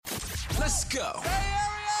Let's go.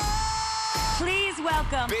 Please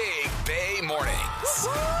welcome Big Bay Mornings.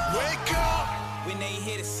 Wake up. When they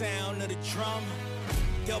hear the sound of the drum,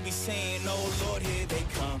 they'll be saying, oh Lord, here they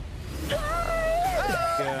come.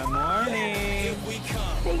 Good morning. Here we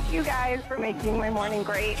come. Thank you guys for making my morning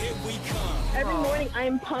great. Here we come. Every morning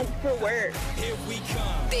I'm pumped for work. Here we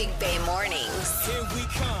come. Big Bay Mornings. Here we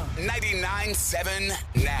come.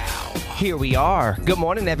 99.7 now. Here we are. Good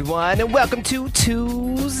morning, everyone, and welcome to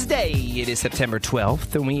Tuesday. It is September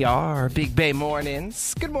 12th, and we are Big Bay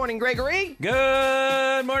Mornings. Good morning, Gregory.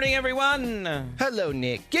 Good morning, everyone. Hello,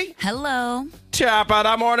 Nikki. Hello. Top of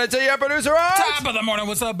the morning to your producer, Art. Top of the morning.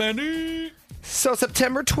 What's up, Bennie? So,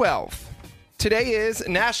 September 12th. Today is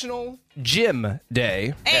National Gym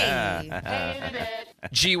Day. Hey.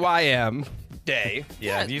 GYM Day.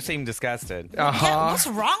 Yeah, you seem disgusted. Uh-huh. Yeah, what's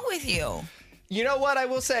wrong with you? You know what I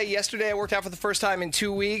will say? Yesterday I worked out for the first time in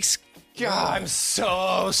 2 weeks. God, I'm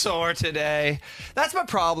so sore today. That's my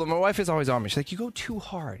problem. My wife is always on me. She's like, you go too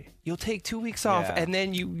hard. You'll take 2 weeks off, Yeah. and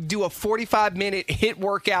then you do a 45-minute HIIT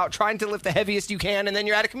workout trying to lift the heaviest you can, and then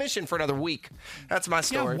you're out of commission for another week. That's my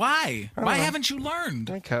story. Yeah, why? Why know. haven't you learned?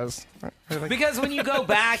 Because. Because when you go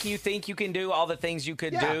back, you think you can do all the things you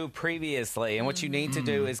could Yeah. do previously. And what you need to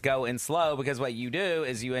do is go in slow, because what you do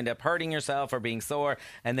is you end up hurting yourself or being sore,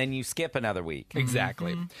 and then you skip another week.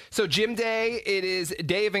 Exactly. So, Gym Day, it is a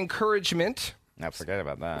day of encouragement. Now, forget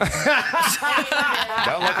about that.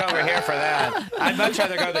 Don't look over here for that. I'd much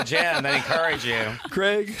rather go to the gym than encourage you.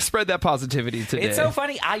 Greg, spread that positivity today. It's so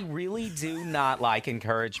funny. I really do not like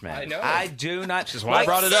encouragement. I know. I do not. Which is why I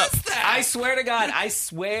brought it up. I swear to God, I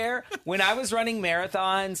swear, when I was running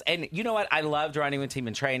marathons, and you know what? I loved running with Team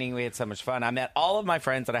and Training. We had so much fun. I met all of my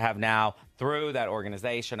friends that I have now through that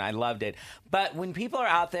organization. I loved it. But when people are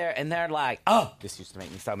out there and they're like, oh, this used to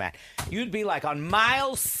make me so mad. You'd be like on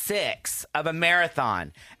mile 6 of a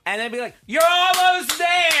marathon, and they'd be like, you're almost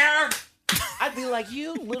there. I'd be like,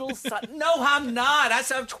 you little son. No, I'm not. I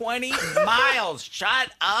still have 20 miles. Shut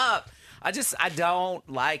up. I don't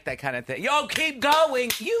like that kind of thing. Yo, keep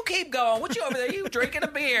going. You keep going. What you over there? You drinking a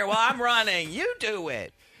beer while I'm running. You do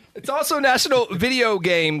it. It's also National Video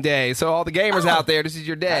Game Day, so all the gamers out there, this is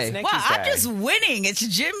your day. That's Nikki's Wow, I'm day. just winning. It's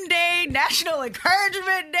Gym Day, National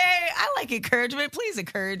Encouragement Day. I like encouragement. Please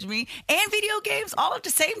encourage me. And video games all at the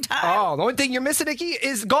same time. Oh, the only thing you're missing, Nikki,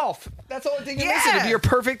 is golf. That's the only thing you're missing. It'd be your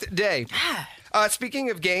perfect day. Speaking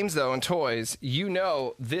of games, though, and toys, you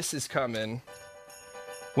know this is coming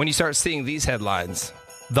when you start seeing these headlines.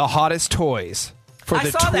 The hottest toys for I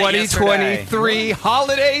the saw that 2023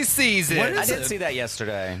 holiday season. I did see that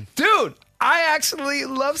yesterday. Dude, I actually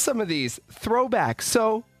love some of these throwbacks.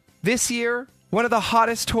 So this year, one of the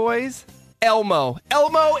hottest toys, Elmo.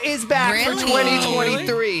 Elmo is back for Really?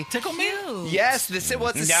 2023. Tickle me? Yes, this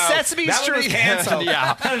was the No, Sesame that Street. one was canceled.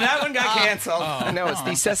 Yeah. That one got canceled. I know, it's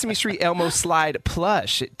the Sesame Street Elmo Slide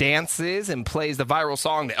plush. It dances and plays the viral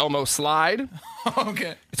song, the Elmo Slide.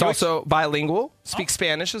 Okay. It's also bilingual, speaks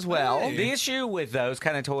Spanish as well. The issue with those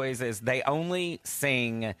kind of toys is they only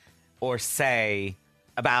sing or say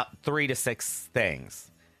about 3 to 6 things.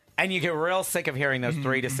 And you get real sick of hearing those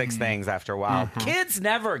 3 to 6 things after a while. Kids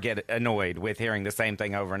never get annoyed with hearing the same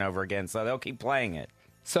thing over and over again, so they'll keep playing it.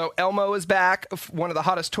 So Elmo is back, one of the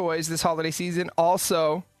hottest toys this holiday season.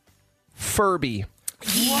 Also, Furby.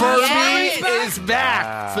 Furby is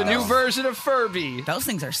back. It's the new version of Furby. Those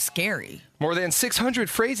things are scary. More than 600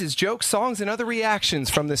 phrases, jokes, songs, and other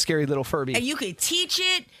reactions from this scary little Furby. And you could teach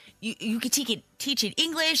it. You could teach it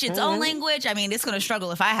English, its own language. I mean, it's going to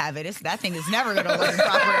struggle if I have it. That thing is never going to learn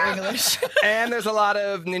proper English. And there's a lot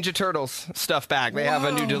of Ninja Turtles stuff back. They have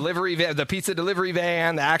a new delivery van, the pizza delivery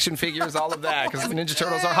van, the action figures, all of that, because the Ninja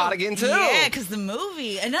Turtles are hot again, too. Yeah, because the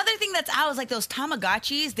movie. Another thing that's out is like those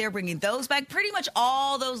Tamagotchis. They're bringing those back. Pretty much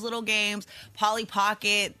all those little games. Polly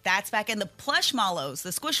Pocket, that's back. And the plush mallows,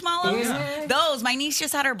 the squishmallows. Those. My niece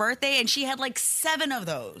just had her birthday, and she had like 7 of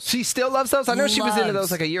those. She still loves those? I know she was into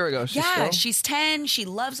those like a year ago. She's 10. She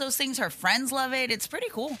loves those things. Her friends love it. It's pretty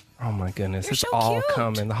cool. Oh, my goodness. They're It's so all cute.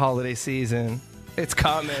 coming. The holiday season. It's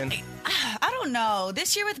coming. I don't know.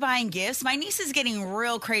 This year with buying gifts, my niece is getting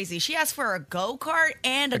real crazy. She asked for a go-kart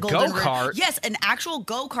and a golden go-kart? Yes, an actual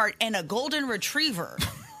go-kart and a golden retriever.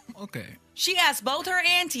 Okay. She asked both her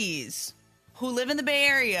aunties who live in the Bay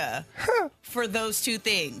Area for those 2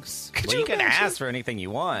 things. Well, you can ask for anything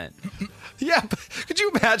you want. Yeah, but could you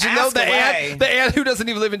imagine, Ask though, away. the aunt who doesn't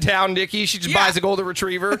even live in town, Nikki, she just buys a golden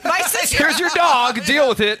retriever. My sister. Here's your dog. Deal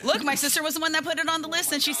with it. Look, my sister was the one that put it on the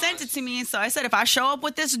list, and she sent it to me. And so I said, if I show up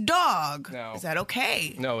with this dog, is that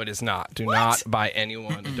okay? No, it is not. Do not buy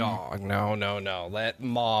anyone a dog. No. Let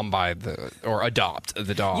mom buy or adopt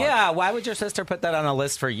the dog. Yeah, why would your sister put that on a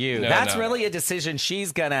list for you? No, That's no. really a decision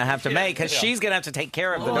she's going to have to make because she's going to have to take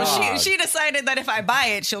care of the dog. She decided that if I buy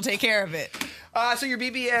it, she'll take care of it. So your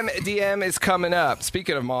BBM DM is coming up.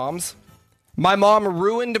 Speaking of moms, my mom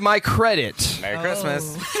ruined my credit. Merry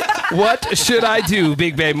Christmas. What should I do,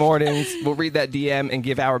 Big Bay Mornings? We'll read that DM and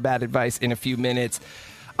give our bad advice in a few minutes.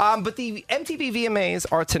 But the MTV VMAs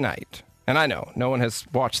are tonight. And I know no one has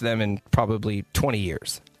watched them in probably 20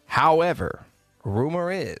 years. However,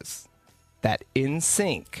 rumor is that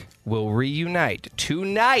NSYNC will reunite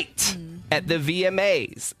tonight at the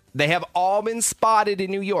VMAs. They have all been spotted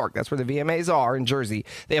in New York. That's where the VMAs are, in Jersey.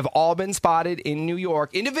 They have all been spotted in New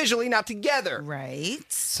York, individually, not together. Right.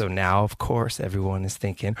 So now, of course, everyone is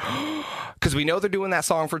thinking, because we know they're doing that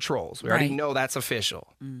song for Trolls. We already know that's official.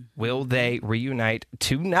 Will they reunite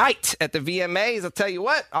tonight at the VMAs? I'll tell you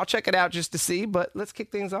what, I'll check it out just to see, but let's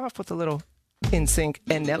kick things off with a little NSYNC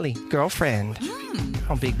and Nelly, Girlfriend,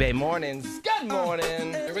 on Big Bay Mornings. Good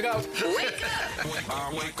morning. Here we go.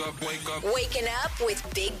 Waking up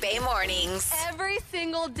with Big Bay Mornings. Every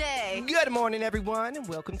single day. Good morning, everyone, and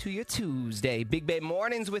welcome to your Tuesday. Big Bay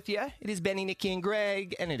Mornings with you. It is Bennie, Nikki, and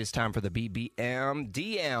Greg, and it is time for the BBM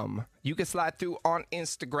DM. You can slide through on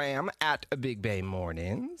Instagram at Big Bay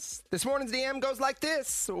Mornings. This morning's DM goes like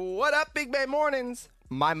this. What up, Big Bay Mornings?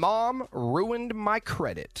 My mom ruined my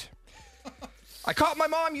credit. I caught my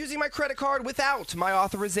mom using my credit card without my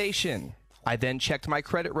authorization. I then checked my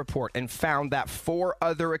credit report and found that 4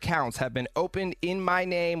 other accounts have been opened in my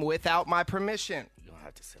name without my permission. You'll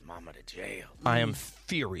have to send mama to jail. I am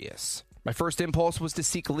furious. My first impulse was to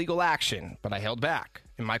seek legal action, but I held back.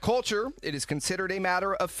 In my culture, it is considered a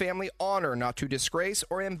matter of family honor not to disgrace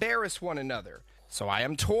or embarrass one another. So I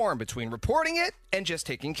am torn between reporting it and just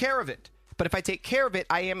taking care of it. But if I take care of it,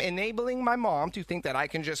 I am enabling my mom to think that I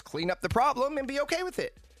can just clean up the problem and be okay with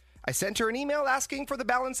it. I sent her an email asking for the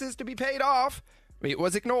balances to be paid off. It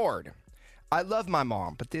was ignored. I love my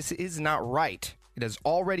mom, but this is not right. It has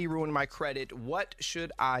already ruined my credit. What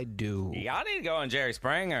should I do? Y'all need to go on Jerry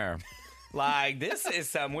Springer. Like, this is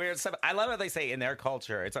some weird stuff. I love what they say in their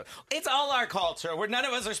culture. It's all our culture, where none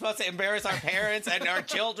of us are supposed to embarrass our parents and our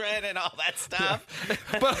children and all that stuff.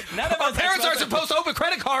 But none of our us parents aren't supposed to open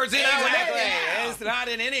credit cards in our Exactly. name. It's not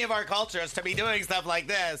in any of our cultures to be doing stuff like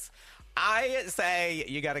this. I say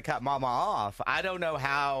you got to cut mama off. I don't know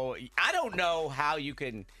how you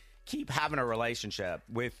can keep having a relationship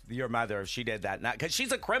with your mother if she did that. Because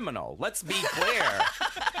she's a criminal. Let's be clear.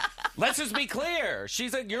 Let's just be clear.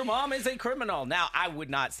 Your mom is a criminal. Now, I would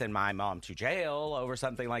not send my mom to jail over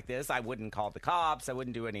something like this. I wouldn't call the cops. I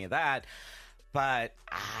wouldn't do any of that. But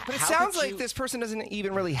it sounds like this person doesn't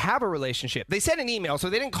even really have a relationship. They sent an email, so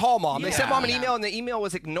they didn't call mom. They sent mom an email, and the email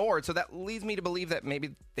was ignored. So that leads me to believe that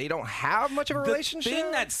maybe they don't have much of a relationship. The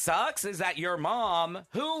thing that sucks is that your mom,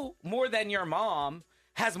 who more than your mom,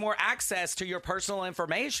 has more access to your personal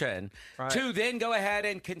information to then go ahead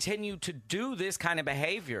and continue to do this kind of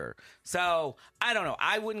behavior. So, I don't know.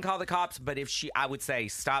 I wouldn't call the cops, but I would say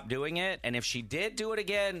stop doing it. And if she did do it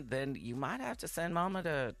again, then you might have to send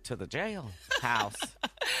mama to the jail house.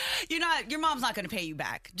 Your mom's not going to pay you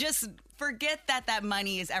back. Just forget that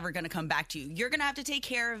money is ever going to come back to you. You're going to have to take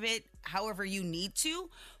care of it however you need to,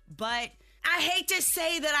 but I hate to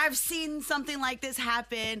say that I've seen something like this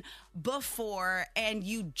happen before, and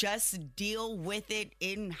you just deal with it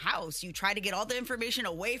in-house. You try to get all the information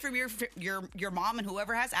away from your mom and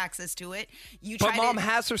whoever has access to it. But mom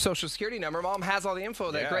has her social security number. Mom has all the info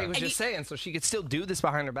that Greg was just saying, so she could still do this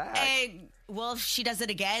behind her back. Well, if she does it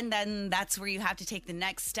again, then that's where you have to take the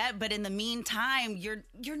next step. But in the meantime, you're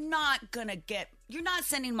not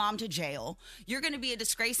sending mom to jail. You're going to be a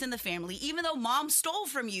disgrace in the family. Even though mom stole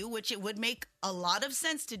from you, which it would make a lot of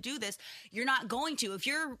sense to do this, you're not going to.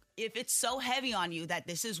 If it's so heavy on you that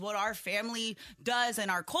this is what our family does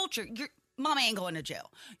and our culture, mama ain't going to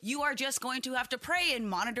jail. You are just going to have to pray and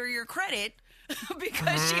monitor your credit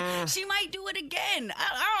because she might do it again.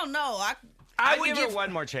 I don't know. I would give her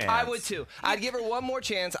one more chance. I would too. I'd give her one more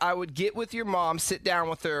chance. I would get with your mom, sit down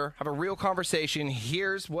with her, have a real conversation.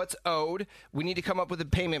 Here's what's owed. We need to come up with a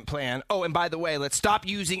payment plan. Oh, and by the way, let's stop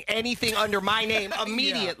using anything under my name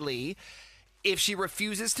immediately. If she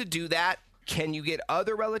refuses to do that, can you get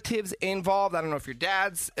other relatives involved? I don't know if your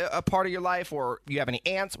dad's a part of your life or you have any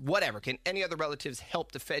aunts, whatever. Can any other relatives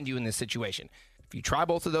help defend you in this situation? If you try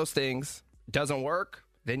both of those things, it doesn't work,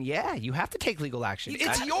 then yeah, you have to take legal action.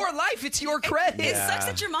 It's your life. It's your credit. It sucks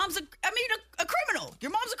that your mom's a criminal.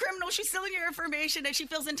 Your mom's a criminal. She's stealing your information and she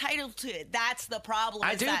feels entitled to it. That's the problem.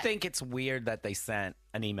 I do think it's weird that they sent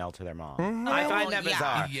an email to their mom. Mm-hmm. I find that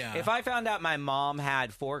bizarre. Yeah. If I found out my mom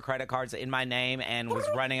had 4 credit cards in my name and was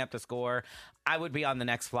running up the score, I would be on the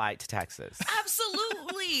next flight to Texas.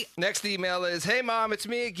 Absolutely. Next email is, hey, Mom, it's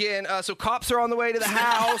me again. So cops are on the way to the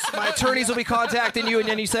house. My attorneys will be contacting you. And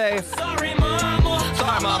then you say, Sorry, Mama.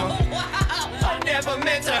 sorry, Mama. I never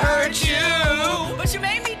meant to hurt you. But you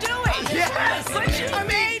made me do it. Yes. But you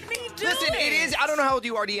made me do Listen, it. it is, I don't know how old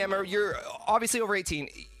you are, DMer. You're obviously over 18.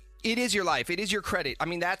 It is your life. It is your credit. I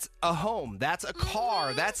mean, that's a home. That's a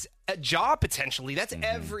car. That's a job, potentially. That's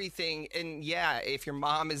everything. And yeah, if your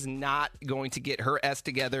mom is not going to get her S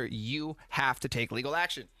together, you have to take legal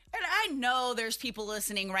action. And I know there's people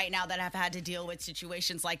listening right now that have had to deal with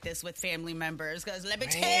situations like this with family members. Because let me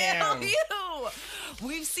tell you,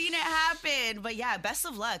 we've seen it happen. But yeah, best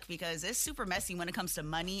of luck because it's super messy when it comes to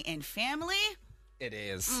money and family. It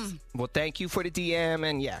is. Well, thank you for the DM,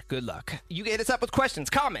 and yeah, good luck. You can hit us up with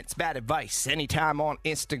questions, comments, bad advice anytime on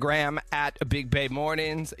Instagram at Big Bay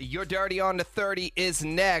Mornings. Your Dirty on the 30 is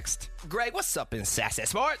next. Greg, what's up in Sassy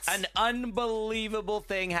Sports? An unbelievable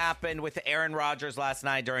thing happened with Aaron Rodgers last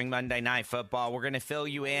night during Monday Night Football. We're going to fill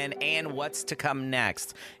you in and what's to come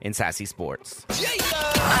next in Sassy Sports.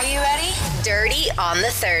 Are you ready? Dirty on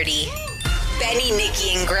the 30. Bennie,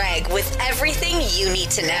 Nikki, and Greg with everything you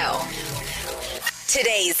need to know.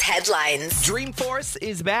 Today's headlines. Dreamforce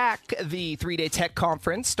is back. The 3-day tech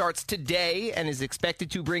conference starts today and is expected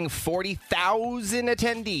to bring 40,000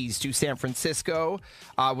 attendees to San Francisco,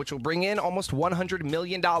 which will bring in almost $100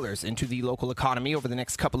 million into the local economy over the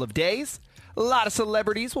next couple of days. A lot of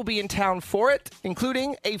celebrities will be in town for it,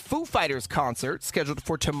 including a Foo Fighters concert scheduled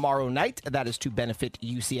for tomorrow night. That is to benefit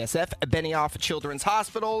UCSF, Bennie Children's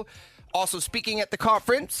Hospital. Also speaking at the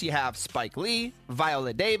conference, you have Spike Lee,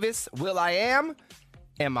 Viola Davis, Will.i.am,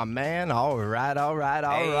 and my man, all right.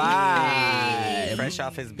 Fresh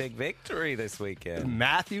off his big victory this weekend.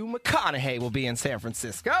 Matthew McConaughey will be in San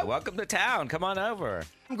Francisco. Welcome to town. Come on over.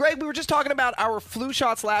 Greg, we were just talking about our flu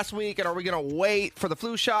shots last week, and are we going to wait for the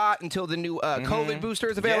flu shot until the new COVID booster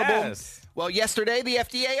is available? Yes. Well, yesterday, the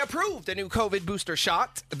FDA approved a new COVID booster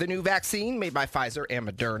shot. The new vaccine, made by Pfizer and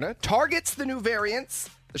Moderna, targets the new variants.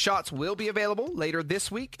 The shots will be available later this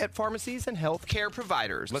week at pharmacies and healthcare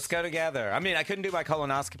providers. Let's go together. I mean, I couldn't do my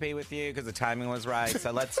colonoscopy with you because the timing was right.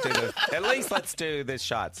 So let's do the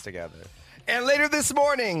shots together. And later this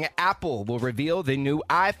morning, Apple will reveal the new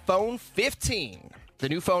iPhone 15. The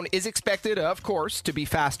new phone is expected, of course, to be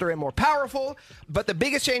faster and more powerful. But the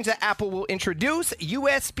biggest change that Apple will introduce,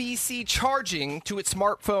 USB-C charging to its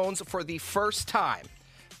smartphones for the first time.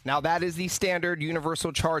 Now, that is the standard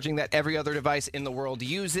universal charging that every other device in the world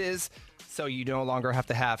uses, so you no longer have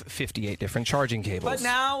to have 58 different charging cables. But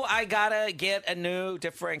now I gotta get a new,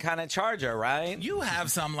 different kind of charger, right? You have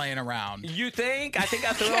some laying around. You think? I think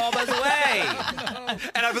I threw all those away.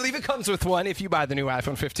 And I believe it comes with one if you buy the new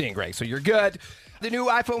iPhone 15, Greg, so you're good. The new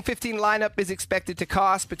iPhone 15 lineup is expected to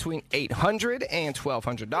cost between $800 and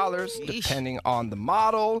 $1,200, depending on the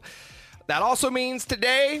model. That also means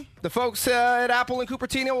today, the folks at Apple and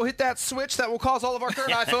Cupertino will hit that switch that will cause all of our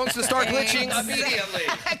current iPhones to start glitching immediately.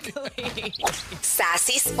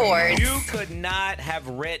 Sassy Sports. You could not have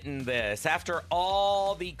written this. After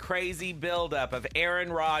all the crazy buildup of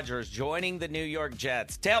Aaron Rodgers joining the New York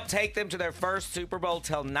Jets to help take them to their first Super Bowl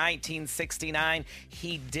till 1969,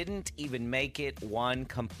 he didn't even make it one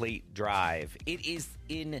complete drive. It is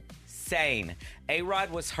insane.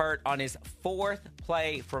 A-Rod was hurt on his 4th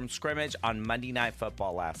play from scrimmage on Monday Night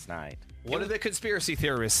Football last night. What are the conspiracy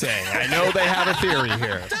theorists saying? I know they have a theory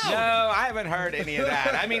here. No, I haven't heard any of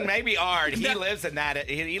that. I mean, maybe Art. He lives in that.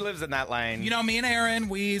 He lives in that lane. You know, me and Aaron,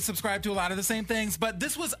 we subscribe to a lot of the same things, but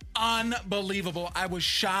this was unbelievable. I was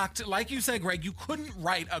shocked. Like you said, Greg, you couldn't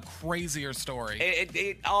write a crazier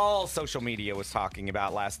story. All social media was talking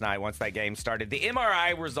about last night once that game started. The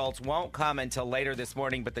MRI results won't come until later this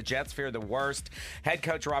morning, but the Jets fear the worst. Head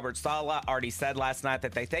coach Robert Saleh already said last night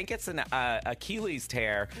that they think it's an Achilles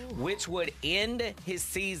tear, which would end his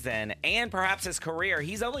season and perhaps his career.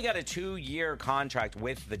 He's only got a 2-year contract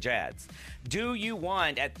with the Jets. Do you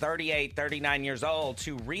want, at 38, 39 years old,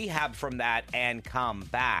 to rehab from that and come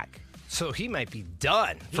back? So he might be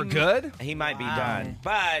done for good? He might be done.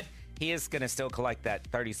 But he is going to still collect that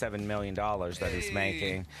 $37 million that he's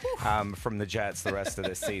making from the Jets the rest of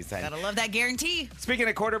this season. Gotta love that guarantee. Speaking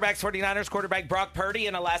of quarterbacks, 49ers quarterback Brock Purdy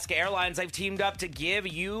and Alaska Airlines, they've teamed up to give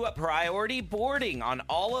you priority boarding on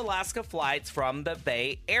all Alaska flights from the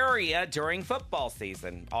Bay Area during football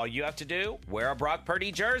season. All you have to do, wear a Brock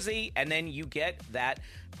Purdy jersey, and then you get that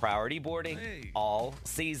priority boarding all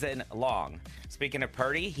season long. Speaking of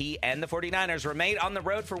Purdy, he and the 49ers remain on the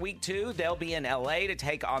road for week 2. They'll be in L.A. to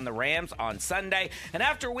take on the Rams on Sunday. And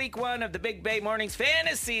after week 1 of the Big Bay Mornings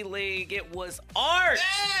Fantasy League, it was Art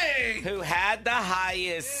who had the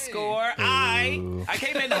highest score. I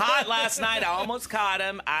came in hot last night. I almost caught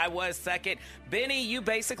him. I was second. Benny, you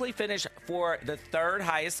basically finished for the 3rd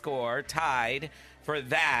highest score, tied for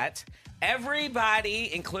that.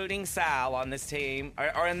 Everybody, including Sal on this team,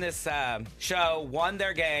 or in this show, won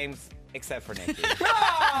their games. Except for Nikki.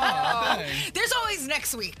 There's always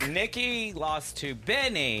next week. Nikki lost to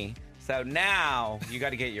Benny, so now you got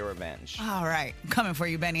to get your revenge. All right. I'm coming for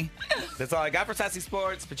you, Benny. That's all I got for Sassy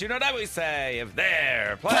Sports, but you know what we say. If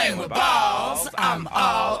they're playing with balls, I'm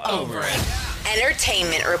all over it.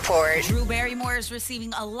 Entertainment Report. Drew Barrymore is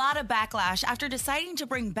receiving a lot of backlash after deciding to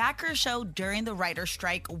bring back her show during the writer's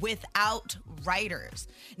strike without writers.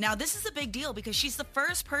 Now, this is a big deal because she's the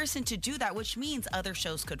first person to do that, which means other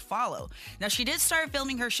shows could follow. Now, she did start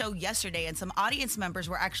filming her show yesterday, and some audience members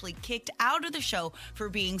were actually kicked out of the show for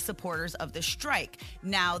being supporters of the strike.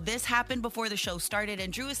 Now, this happened before the show started,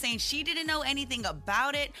 and Drew is saying she didn't know anything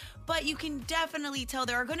about it, but you can definitely tell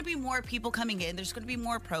there are going to be more people coming in. There's going to be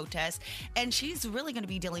more protests, and she's really going to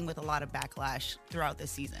be dealing with a lot of backlash throughout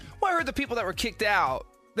this season. Well, I heard the people that were kicked out,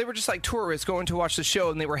 they were just like tourists going to watch the show,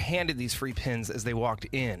 and they were handed these free pins as they walked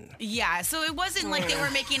in. Yeah, so it wasn't like they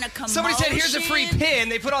were making a commotion. Somebody said, here's a free pin.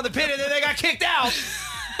 They put on the pin, and then they got kicked out.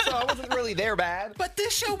 So it wasn't really their bad. But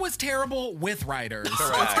this show was terrible with writers.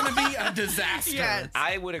 So it's going to be a disaster. Yes.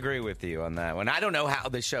 I would agree with you on that one. I don't know how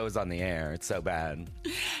this show is on the air. It's so bad.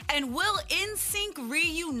 And will NSYNC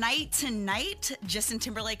reunite tonight? Justin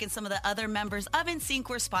Timberlake and some of the other members of NSYNC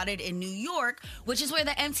were spotted in New York, which is where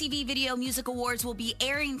the MTV Video Music Awards will be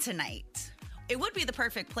airing tonight. It would be the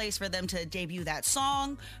perfect place for them to debut that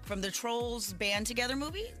song from the Trolls Band Together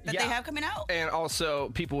movie that they have coming out. And also,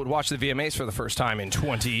 people would watch the VMAs for the first time in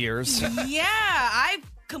 20 years. Yeah, I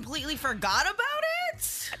completely forgot about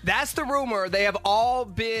it. That's the rumor. They have all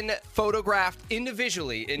been photographed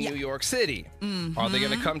individually in New York City. Mm-hmm. Are they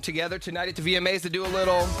going to come together tonight at the VMAs to do a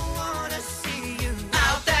little... Out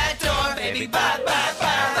that door, baby, bye, bye, bye,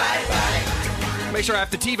 bye, bye. Make sure I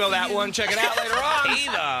have to TiVo that one. Check it out later on.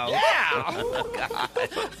 TiVo? Yeah. Oh, God.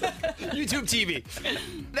 YouTube TV.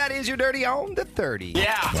 That is your Dirty on the 30.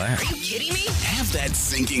 Yeah. Are you kidding me? Have that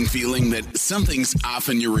sinking feeling that something's off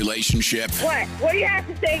in your relationship? What? What do you have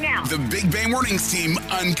to say now? The Big Bay Mornings team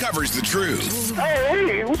uncovers the truth.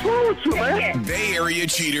 Hey, what's wrong with you, man? Bay Area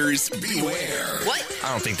cheaters, beware. What?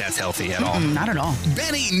 I don't think that's healthy at all. Not at all.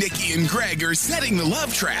 Benny, Nikki, and Greg are setting the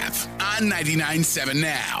love trap on 99.7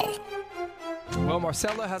 now. Well,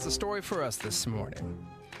 Marcella has a story for us this morning.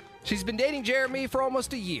 She's been dating Jeremy for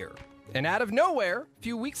almost a year. And out of nowhere, a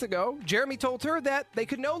few weeks ago, Jeremy told her that they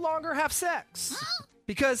could no longer have sex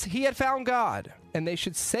because he had found God and they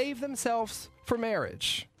should save themselves for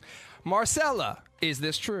marriage. Marcella, is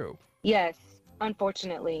this true? Yes,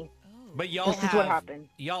 unfortunately. But y'all This is what happened.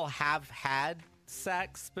 Y'all have had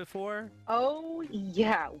sex before? Oh,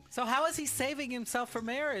 yeah. So how is he saving himself for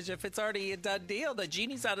marriage if it's already a done deal? The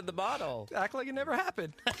genie's out of the bottle. Act like it never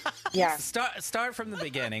happened. Yeah. Start from the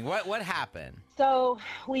beginning. What happened? So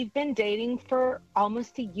we've been dating for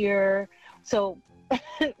almost a year. So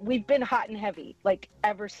we've been hot and heavy, like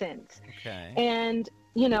ever since. Okay. And,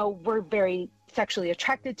 you know, we're very sexually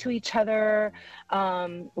attracted to each other.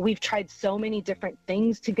 We've tried so many different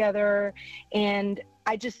things together. And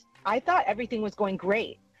I thought everything was going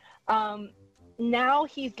great. Now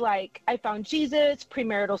he's like, I found Jesus,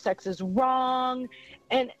 premarital sex is wrong.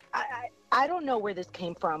 And I don't know where this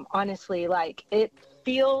came from, honestly. Like, it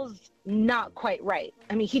feels not quite right.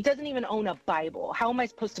 I mean, he doesn't even own a Bible. How am I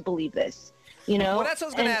supposed to believe this? You know? Well, that's what I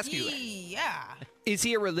was going to ask you. Yeah. Is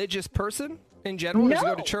he a religious person in general? No. Does he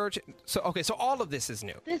go to church? So all of this is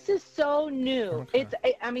new. This is so new.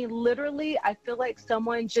 Okay. I mean, literally, I feel like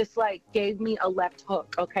someone just like gave me a left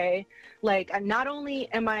hook, okay? Like, not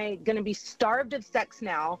only am I going to be starved of sex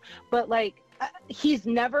now, but like, he's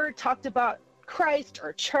never talked about Christ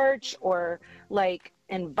or church or like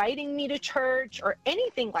inviting me to church or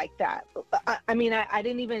anything like that. I mean, I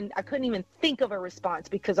couldn't even think of a response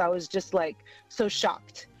because I was just like so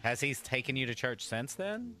shocked. Has he taken you to church since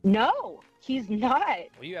then? No, he's not.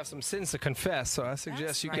 Well, you have some sins to confess, so I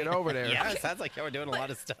suggest you get over there. Yeah, it sounds like you were doing a lot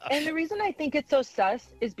of stuff. And the reason I think it's so sus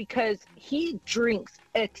is because he drinks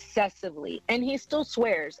excessively and he still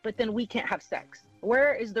swears, but then we can't have sex.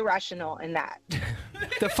 Where is the rationale in that?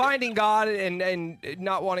 The finding God and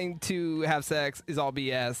not wanting to have sex is all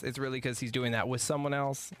BS. It's really because he's doing that with someone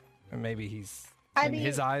else. And maybe he's, in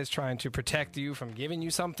his eyes, trying to protect you from giving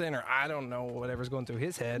you something, or I don't know, whatever's going through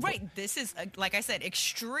his head. Right. This is, like I said,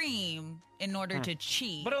 extreme in order to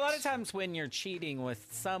cheat. But a lot of times when you're cheating with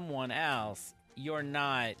someone else, you're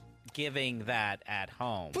not giving that at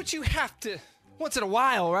home. But you have to... Once in a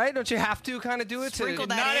while, right? Don't you have to kind of do it? Sprinkle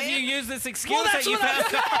that Not in? if you use this excuse Well, that's that you what I'm found.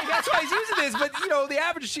 saying. That's why he's using this. But, you know, the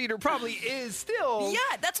average cheater probably is still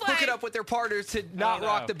that's why hooking up with their partners to not know.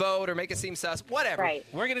 rock the boat or make it seem sus. Whatever. Right.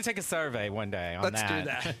 We're going to take a survey one day on Let's that. do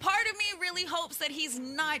that. Part of me really hopes that he's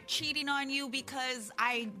not cheating on you because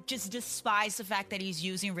I just despise the fact that he's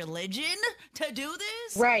using religion to do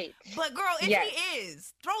this. Right. But girl, if Yes. he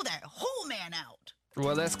is, throw that whole man out.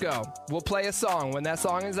 Well, let's go. We'll play a song. When that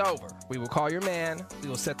song is over, we will call your man. We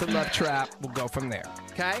will set the love trap. We'll go from there.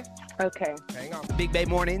 Okay? Okay. Hang on. Big Bay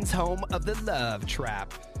Mornings, home of the love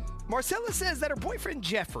trap. Marcella says that her boyfriend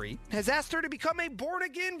Jeffrey has asked her to become a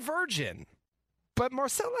born-again virgin. But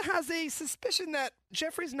Marcella has a suspicion that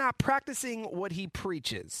Jeffrey's not practicing what he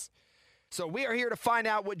preaches. So we are here to find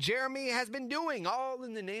out what Jeremy has been doing, all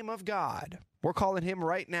in the name of God. We're calling him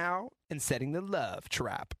right now and setting the love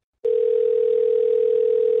trap.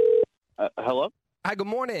 Hello? Hi, good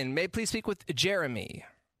morning. May I please speak with Jeremy?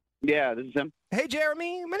 Yeah, this is him. Hey,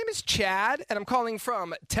 Jeremy. My name is Chad, and I'm calling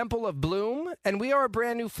from Temple of Bloom, and we are a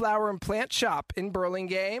brand new flower and plant shop in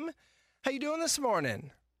Burlingame. How you doing this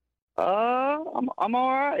morning? I'm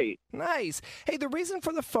all right. Nice. Hey, the reason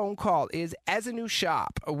for the phone call is as a new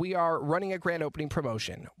shop, we are running a grand opening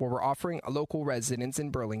promotion where we're offering local residents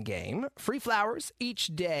in Burlingame free flowers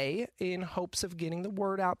each day in hopes of getting the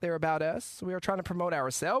word out there about us. We are trying to promote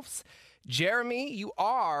ourselves. Jeremy, you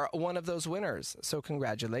are one of those winners, so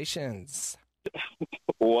congratulations.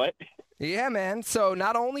 What? Yeah, man. So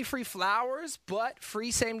not only free flowers, but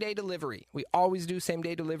free same-day delivery. We always do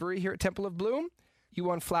same-day delivery here at Temple of Bloom. You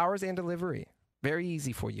won flowers and delivery. Very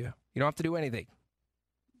easy for you. You don't have to do anything.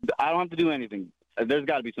 I don't have to do anything. There's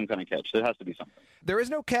got to be some kind of catch. There has to be something. There is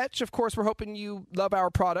no catch. Of course, we're hoping you love our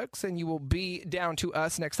products and you will be down to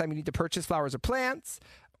us next time you need to purchase flowers or plants.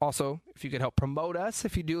 Also, if you could help promote us,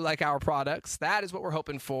 if you do like our products, that is what we're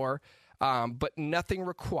hoping for. But nothing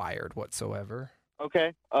required whatsoever.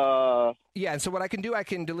 Okay. Yeah, and so what I can do, I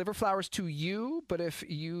can deliver flowers to you, but if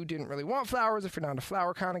you didn't really want flowers, if you're not a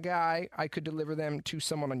flower kind of guy, I could deliver them to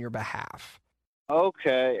someone on your behalf.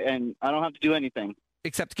 Okay, and I don't have to do anything.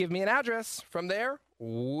 Except give me an address. From there,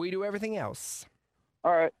 we do everything else.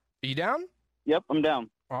 All right. Are you down? Yep, I'm down.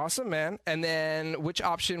 Awesome, man. And then which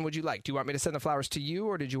option would you like? Do you want me to send the flowers to you,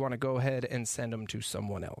 or did you want to go ahead and send them to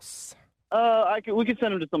someone else? We could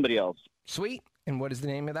send them to somebody else. Sweet. And what is the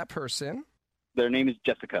name of that person? Their name is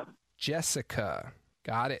Jessica. Jessica.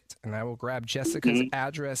 Got it. And I will grab Jessica's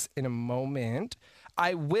address in a moment.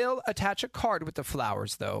 I will attach a card with the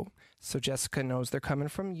flowers, though, so Jessica knows they're coming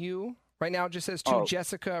from you. Right now it just says to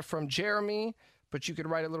Jessica from Jeremy, but you could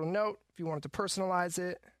write a little note if you wanted to personalize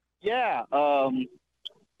it. Yeah.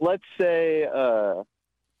 Let's say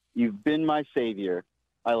you've been my savior.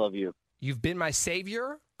 I love you. You've been my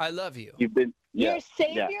savior. I love you. You've been Your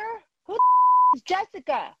savior? Yeah. Who is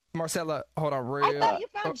Jessica? Marcella, hold on I thought you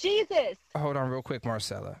found Jesus. Hold on real quick,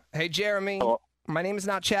 Marcella. Hey, Jeremy. Hello? My name is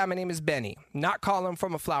not Chad. My name is Bennie. Not calling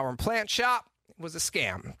from a flower and plant shop. It was a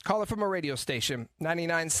scam. Calling from a radio station,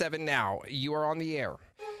 99.7 now. You are on the air.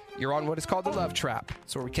 You're on what is called the Love Trap.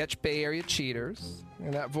 So we catch Bay Area cheaters.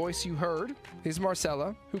 And that voice you heard is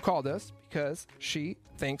Marcella, who called us because she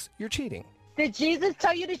thinks you're cheating. Did Jesus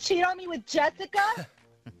tell you to cheat on me with Jessica?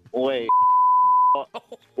 Wait.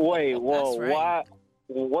 Wait. Whoa. That's right. Why?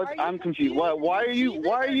 What? Are you I'm confused. Why are you? Jesus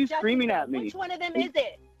Why are or you Jessica? screaming at me? Which one of them is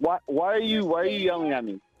it? Why are you? Why are you yelling at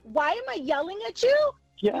me? Why am I yelling at you?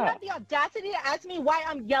 You Yeah. have the audacity to ask me why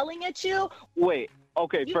I'm yelling at you? Wait.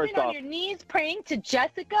 Okay. You've First been on off. your knees praying to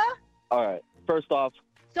Jessica? All right. First off.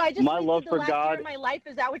 So I just My wasted love the for last year God- of my life.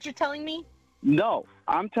 Is that what you're telling me? No,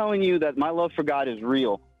 I'm telling you that my love for God is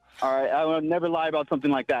real. All right, I would never lie about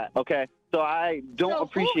something like that. Okay, so I don't So who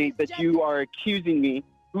appreciate is that you are accusing me.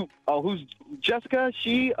 Who's Jessica?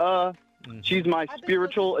 She's my been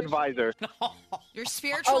spiritual so advisor. Your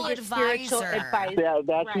spiritual your advisor. spiritual advisor.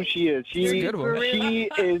 That's who Right. she is. That's a good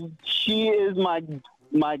one. She is my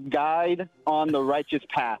my guide on the righteous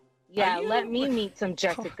path. Yeah, let me meet some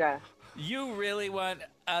Jessica. You really want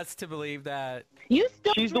us to believe that? You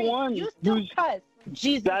still She's drink. the one You still who's- cuss.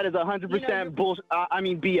 Jesus. That is 100% bullshit. I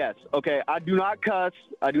mean BS. Okay, I do not cuss.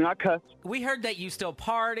 We heard that you still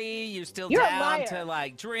party. You're still You're a down liar. to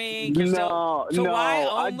like drink. You're No, still, so no, why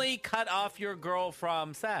I- only cut off your girl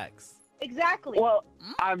from sex? Exactly. Well,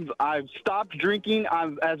 I've stopped drinking.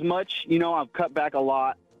 I've I've cut back a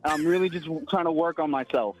lot. I'm really just trying to work on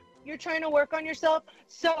myself. You're trying to work on yourself.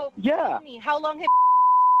 So Yeah. tell me, how long have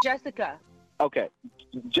Jessica? Okay,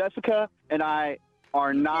 Jessica and I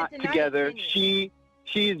are not deny it, together. can you?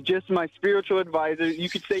 She is just my spiritual advisor. You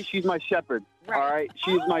could say she's my shepherd. Right. All right,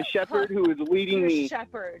 she is my shepherd who is leading Your me.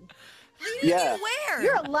 shepherd. Yeah, Where?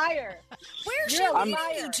 You're a liar. Where's she You're a leading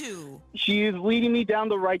liar. you to? she is leading me down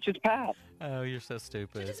the righteous path. Oh, you're so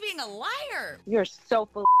stupid. You're just being a liar. You're so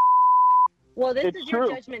full. Well, this It's is your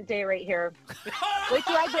true. judgment day right here. Wait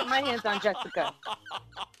till I get my hands on Jessica.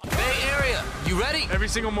 Bay Area, you ready? Every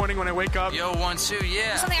single morning when I wake up. Yo, 1, 2,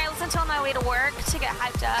 yeah. Something I listen to on my way to work to get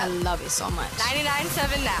hyped up. I love it so much.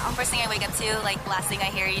 99.7 now. First thing I wake up to, like last thing I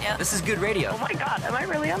hear, you know. This is good radio. Oh my God, am I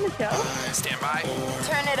really on the show? Stand by.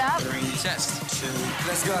 Turn it up. Test.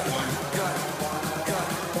 Let's go.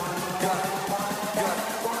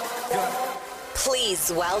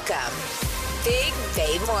 Please welcome Big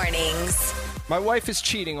Bay Mornings. My wife is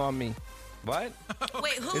cheating on me. What?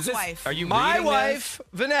 Wait, whose wife? Are you My reading wife,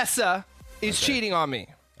 Vanessa, is cheating on me.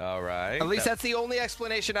 this? All right. At least that's the only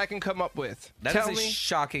explanation I can come up with. That Tell is a me.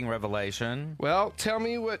 shocking revelation. Well, tell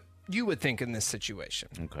me what you would think in this situation.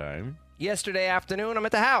 Okay. Yesterday afternoon, I'm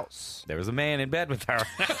at the house. There was a man in bed with her.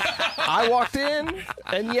 I walked in,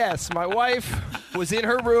 and yes, my wife was in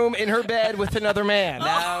her room, in her bed with another man.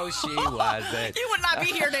 No, she wasn't. You would not be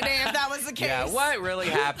here today if that was the case. Yeah, what really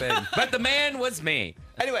happened? But the man was me.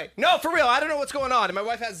 Anyway, no, for real, I don't know what's going on. And my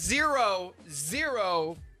wife has zero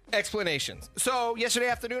explanations. So yesterday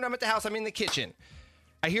afternoon, I'm at the house. I'm in the kitchen.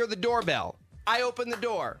 I hear the doorbell. I open the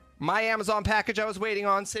door. My Amazon package I was waiting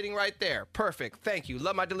on sitting right there. Perfect. Thank you.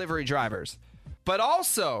 Love my delivery drivers. But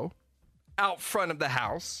also, out front of the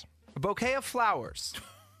house, a bouquet of flowers.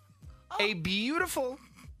 A beautiful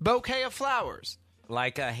bouquet of flowers.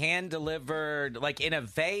 Like a hand-delivered, like in a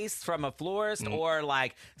vase from a florist, or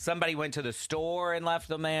like somebody went to the store and left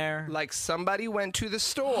them there? Like somebody went to the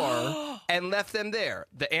store and left them there.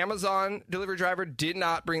 The Amazon delivery driver did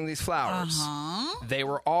not bring these flowers. They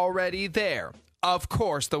were already there. Of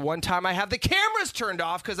course, the one time I have the cameras turned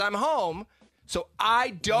off because I'm home, so I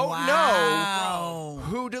don't know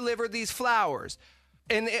who delivered these flowers.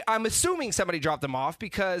 And I'm assuming somebody dropped them off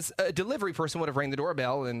because a delivery person would have rang the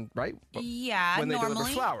doorbell and, right? Yeah, when they normally. deliver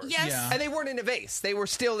flowers. Yes. Yeah. And they weren't in a vase. They were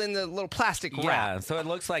still in the little plastic wrap. Yeah, so it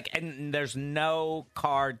looks like, and there's no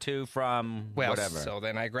card to from Well, whatever. so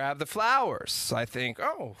then I grab the flowers. I think,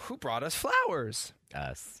 oh, who brought us flowers?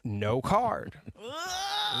 Us. No card.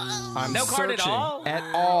 I'm No card at searching. all? At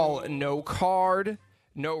all. No card,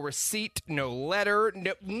 no receipt, no letter,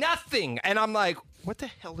 no, nothing. And I'm like, what the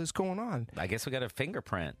hell is going on? I guess we got a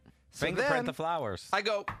fingerprint. So Fingerprint then the flowers. I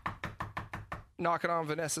go knocking on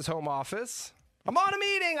Vanessa's home office. I'm on a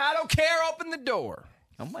meeting. I don't care. Open the door.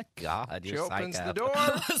 Oh my God, She you're opens psycho. the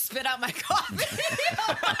door. Spit out my coffee.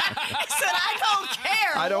 I said, I don't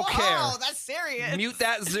care. I don't Whoa, care. That's serious. Mute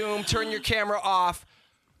that Zoom. Turn your camera off.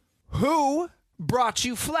 Who brought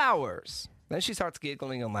you flowers? Then she starts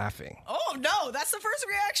giggling and laughing. Oh, no. That's the first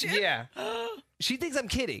reaction? Yeah. She thinks I'm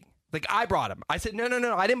kidding. Like, I brought them. I said, no.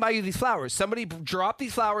 I didn't buy you these flowers. Somebody dropped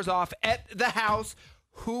these flowers off at the house.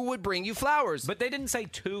 Who would bring you flowers? But they didn't say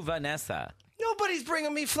to Vanessa. Nobody's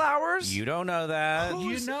bringing me flowers. You don't know that.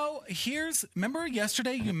 You know, remember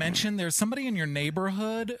yesterday you mentioned there's somebody in your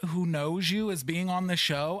neighborhood who knows you as being on the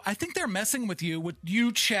show? I think they're messing with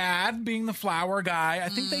you, Chad, being the flower guy. I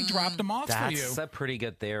think they dropped him off for you. That's a pretty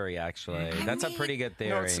good theory, actually. That's a pretty good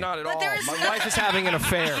theory. No, it's not at But all. there's- My wife is having an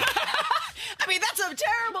affair. I mean, that's a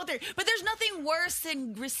terrible theory. But there's nothing worse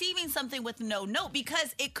than receiving something with no note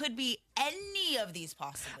because it could be any of these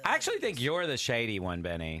possibilities. I actually think you're the shady one,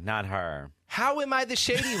 Benny, not her. How am I the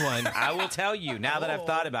shady one? I will tell you now that I've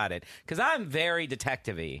thought about it, because I'm very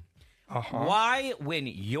detective-y. Why, when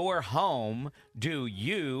you're home, do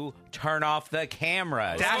you turn off the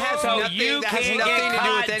cameras? That has so nothing- you that has can't nothing get to do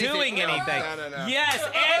caught with anything. doing No, anything. no. Yes,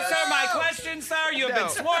 answer my question, sir. You have been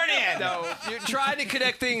sworn in. No, you're trying to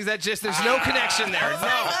connect things that just, there's no connection there.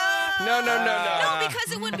 No, No,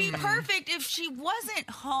 because it would be perfect if she wasn't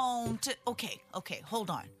home to. Okay, hold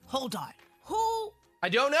on. Who I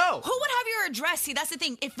don't know. Who would have your address? See, that's the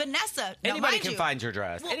thing. If Vanessa, now, Anybody mind can you, find your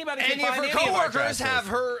dress. Anybody can Any of find her any of our coworkers dresses. have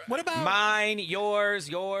her. What about Mine, yours.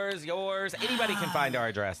 Anybody can find our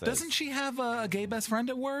addresses. Doesn't she have a gay best friend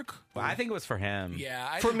at work? Well, I think it was for him.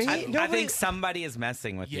 Yeah. For me? I think somebody is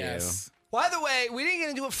messing with Yes. By the way, we didn't get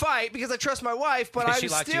into a fight because I trust my wife, but She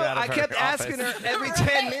locked you out of I her kept office. asking her every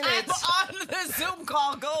 10 minutes. I'm on the Zoom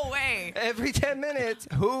call. Go away. Every 10 minutes,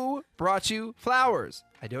 who brought you flowers?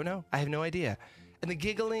 I don't know. I have no idea. And the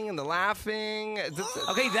giggling and the laughing.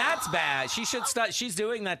 Okay, that's bad. She should stop. She's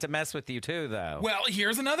doing that to mess with you too, though. Well,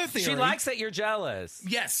 here's another theory. She likes that you're jealous.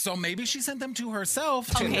 Yes, so maybe she sent them to herself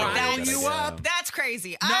to Okay, rile that's- you up. That's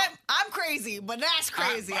crazy. No. I'm crazy, but that's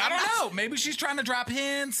crazy. I don't know. Maybe she's trying to drop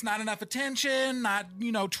hints, not enough attention, not,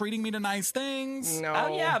 treating me to nice things. No.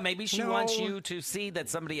 Oh, yeah. Maybe she No. wants you to see that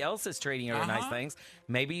somebody else is treating her to nice things.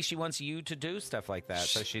 Maybe she wants you to do stuff like that,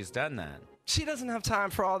 so she's done that. She doesn't have time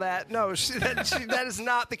for all that. No, that is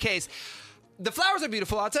not the case. The flowers are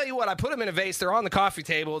beautiful. I'll tell you what. I put them in a vase. They're on the coffee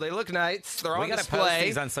table. They look nice. They're on We got to display. post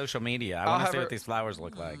these on social media. I want to have see her- what these flowers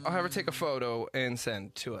look like. I'll have her take a photo and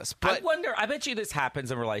send to us. I But wonder, I bet you this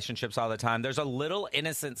happens in relationships all the time. There's a little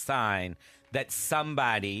innocent sign that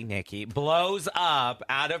somebody, Nikki, blows up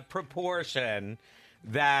out of proportion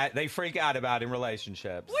that they freak out about in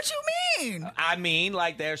relationships. What you mean? I mean,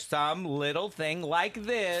 like there's some little thing like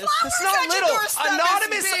this. it's not at your little.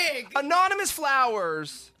 doorstep is big. Anonymous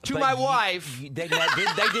flowers to But my you- wife. They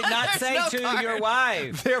did not say no to card. your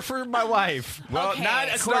wife. They're for my wife. Well, Okay. not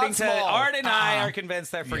It's according not to small. Art and I are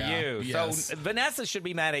convinced they're for Yeah, you. yes. So Vanessa should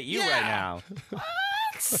be mad at you right now.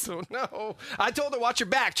 I don't know. I told her, watch your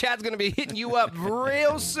back. Chad's going to be hitting you up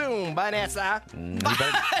real soon, Vanessa.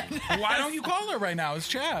 Why don't you call her right now? It's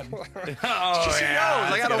Chad. Oh, She knows.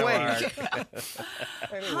 I got to wait.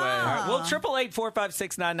 Anyway, well,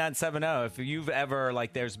 888-456-9970. If you've ever,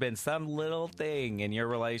 there's been some little thing in your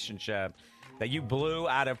relationship that you blew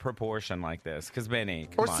out of proportion like this. Because, Benny,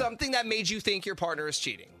 come Or on. something that made you think your partner is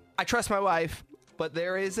cheating. I trust my wife, but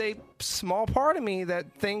there is a small part of me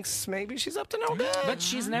that thinks maybe she's up to no good. But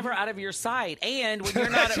she's never out of your sight. And when you're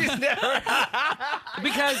not... She's never.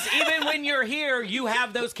 Because even when you're here, you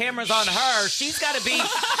have those cameras on her. She's got to be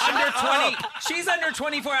under 20... She's under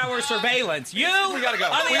 24-hour surveillance. You... We gotta go.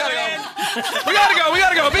 On the We other gotta end... go. We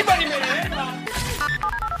gotta go. Big Money Minute.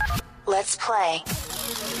 Let's play.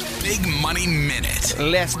 Big Money Minute.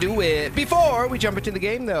 Let's do it. Before we jump into the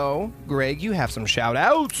game, though, Greg, you have some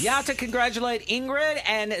shout-outs. Yeah, to congratulate Ingrid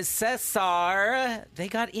and Cesar. They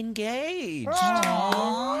got engaged.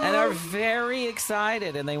 And are very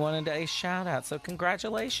excited, and they wanted a shout-out. So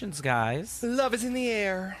congratulations, guys. Love is in the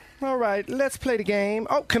air. All right, let's play the game.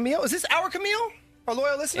 Oh, Camille. Is this our Camille? Our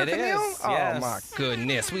loyal listener, It Camille? is, Oh, yes. my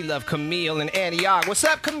goodness. We love Camille and Antioch. What's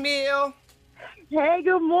up, Camille? Hey,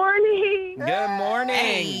 good morning. Good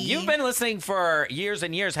morning. You've been listening for years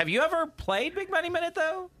and years. Have you ever played Big Money Minute,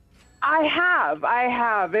 though? I have.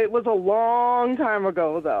 It was a long time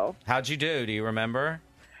ago, though. How'd you do? Do you remember?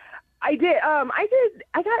 I did. I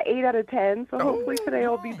got 8 out of 10, so hopefully today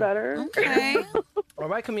will be better. Okay. All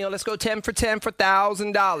right, Camille, let's go 10 for 10 for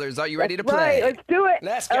 $1,000. Are you ready to play? Right, let's do it.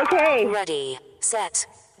 Let's go. Okay. Ready, set,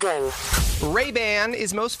 go. Ray-Ban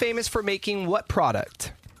is most famous for making what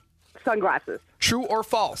product? Sunglasses. True or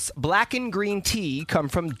false? Black and green tea come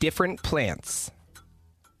from different plants.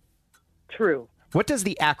 True. What does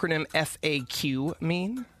the acronym FAQ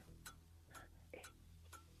mean?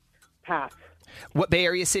 Pass. What Bay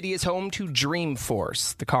Area city is home to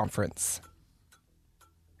Dreamforce, the conference?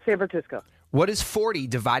 San Francisco. What is 40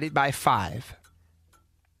 divided by 5?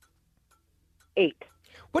 8.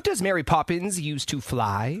 What does Mary Poppins use to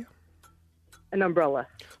fly? An umbrella.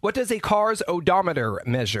 What does a car's odometer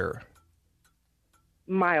measure?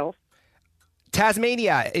 Miles.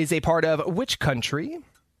 Tasmania is a part of which country?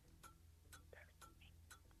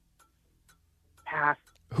 Pass.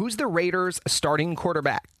 Who's the Raiders' starting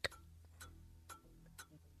quarterback?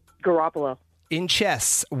 Garoppolo. In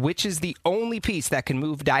chess, which is the only piece that can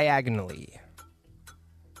move diagonally?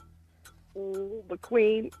 Ooh, the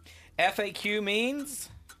Queen. FAQ means?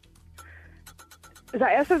 Is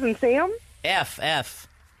that S as in Sam? F.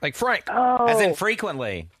 Like Frank. Oh. As in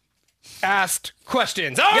frequently. Asked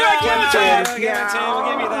questions. All Yeah, right, give it to him.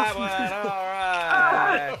 We'll give you that one. All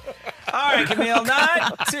right. All right, Camille,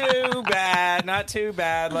 not too bad. Not too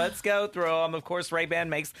bad. Let's go through them. Of course, Ray-Ban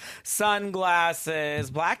makes sunglasses.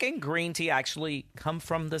 Black and green tea actually come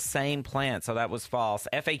from the same plant, so that was false.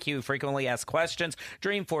 FAQ, frequently asked questions.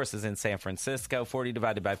 Dreamforce is in San Francisco. 40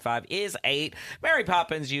 divided by 5 is 8. Mary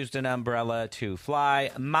Poppins used an umbrella to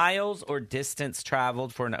fly. Miles or distance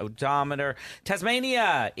traveled for an odometer.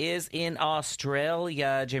 Tasmania is in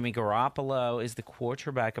Australia. Jimmy Garoppolo is the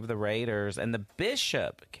quarterback of the Raiders, and the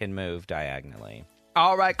bishop can move diagonally.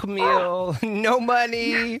 All right, Camille, no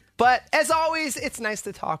money. But as always, it's nice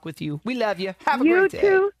to talk with you. We love you. Have a great day.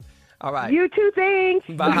 You too. All right. You too, thanks.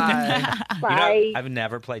 Bye. Bye. You know, I've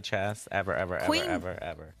never played chess, ever. Queen.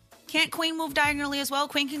 Ever. Can't Queen move diagonally as well?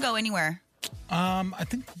 Queen can go anywhere. I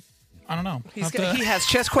don't know. He has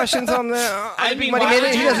chess questions on the I mean, Money why Minute.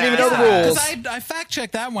 would He you doesn't even do know the that? rules. I fact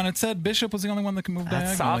checked that one. It said Bishop was the only one that can move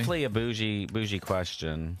That's diagonally. awfully a bougie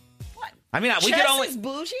question. I mean, we Chess could only is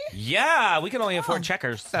bougie? Yeah, we can only afford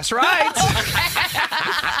checkers. That's right.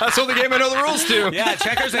 That's the only game I know the rules to. Yeah,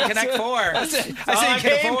 checkers and Connect Four. I say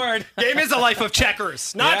game is a life of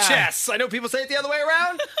checkers, not chess. I know people say it the other way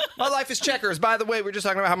around. My life is checkers. By the way, we're just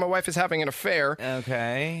talking about how my wife is having an affair.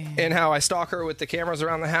 Okay. And how I stalk her with the cameras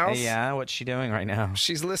around the house. Yeah, what's she doing right now?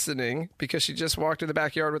 She's listening because she just walked in the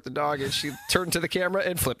backyard with the dog and she turned to the camera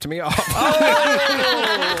and flipped me off.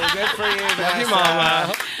 Oh, good for you, Love you, Vanessa.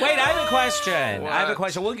 Mama. Wait, I have a question. What? I have a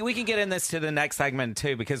question. We can get in this to the next segment,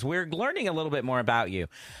 too, because we're learning a little bit more about you.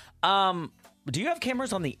 Do you have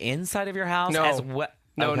cameras on the inside of your house? No. As well?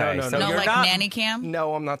 No. So No, you're like not, nanny cam?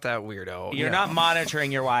 No, I'm not that weirdo. You're No. not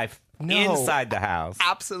monitoring your wife inside the house.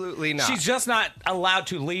 Absolutely not. She's just not allowed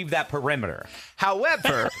to leave that perimeter.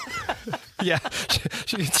 However, yeah,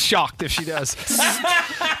 she's shocked if she does.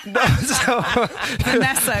 No, so,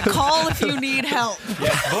 Vanessa, call if you need help.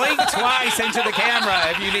 Blink twice into the camera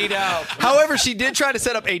if you need help. however, she did try to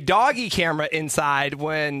set up a doggy camera inside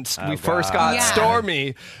when we first got Yeah.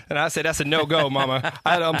 Stormy, and I said, "That's a no-go, Mama."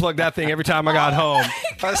 I had to unplug that thing every time I got home.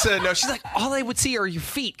 I said, "No." She's like, "All they would see are your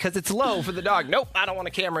feet because it's low for the dog." Nope, I don't want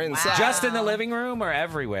a camera inside. Just in the living room or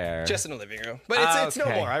everywhere? Just in the living room, but it's no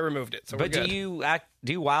Okay. more. I removed it. So But we're do good.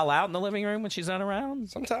 you while out in the living room when she's not around?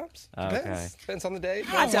 Sometimes. Okay. Depends on the day.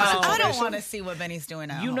 I don't Situation. want to see what Benny's doing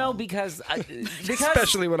at You home. know, because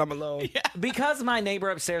Especially when I'm alone. because my neighbor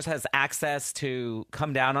upstairs has access to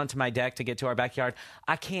come down onto my deck to get to our backyard,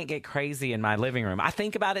 I can't get crazy in my living room. I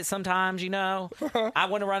think about it sometimes, you know. I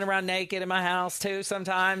want to run around naked in my house too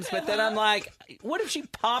sometimes, but then I'm like, what if she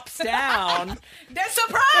pops down? That's a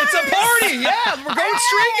surprise! It's a party. Yeah, we're going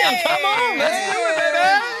streaking. Come on, let's do it,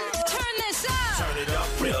 baby. Turn this up. Turn it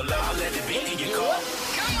up real loud, let it be in your car.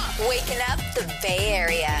 Waking up the Bay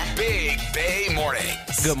Area. Big Bay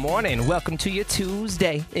Mornings. Good morning. Welcome to your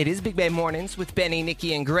Tuesday. It is Big Bay Mornings with Benny,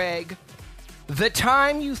 Nikki, and Greg. The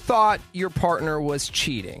time you thought your partner was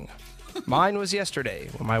cheating. Mine was yesterday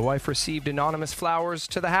when my wife received anonymous flowers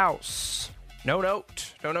to the house. No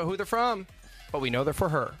note. Don't know who they're from, but we know they're for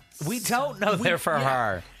her. We don't know they're for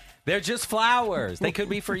her. They're just flowers. They could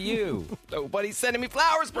be for you. Nobody's sending me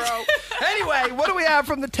flowers, bro. Anyway, what do we have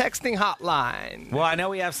from the texting hotline? Well, I know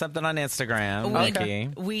we have something on Instagram, Nikki.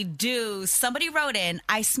 We do. Somebody wrote in,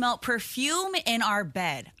 I smelled perfume in our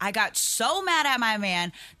bed. I got so mad at my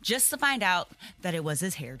man just to find out that it was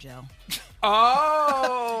his hair gel.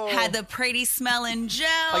 Oh. Had the pretty smelling gel.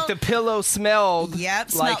 Like the pillow smelled Yep, like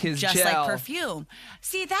smelled his just gel. like perfume.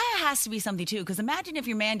 See, that has to be something too, because imagine if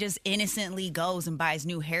your man just innocently goes and buys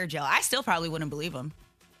new hair gel. I still probably wouldn't believe him.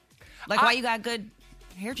 Like, why you got good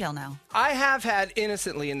hair gel now? I have had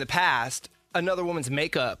innocently in the past another woman's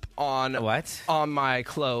makeup on on my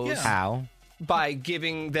clothes. How? By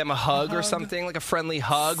giving them a hug or something, like a friendly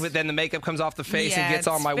hug, but then the makeup comes off the face and gets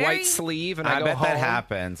on my white sleeve, and I go bet home. that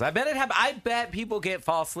happens. I bet it happens. I bet people get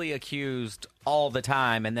falsely accused all the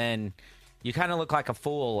time, and then you kind of look like a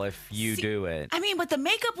fool if you do it. I mean, but the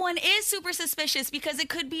makeup one is super suspicious because it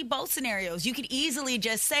could be both scenarios. You could easily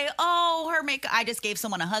just say, oh, her makeup, I just gave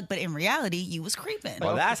someone a hug, but in reality, you was creeping.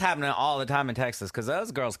 Well, that's happening all the time in Texas because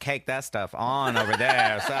those girls cake that stuff on over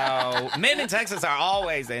there. So men in Texas are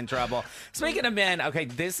always in trouble. Speaking of men, okay,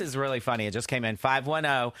 this is really funny. It just came in.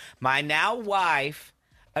 510. My now wife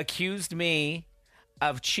accused me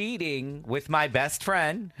of cheating with my best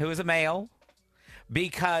friend, who is a male,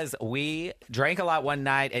 because we drank a lot one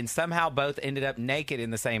night and somehow both ended up naked in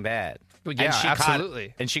the same bed. Well, yeah, and she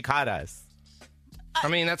absolutely. And she caught us. I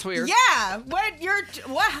mean, that's weird. Yeah. What?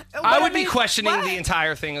 I would be questioning the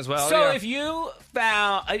entire thing as well. So yeah. if you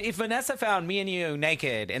Vanessa found me and you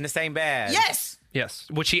naked in the same bed. Yes.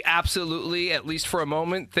 Would she absolutely, at least for a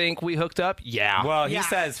moment, think we hooked up? Yeah. Well, he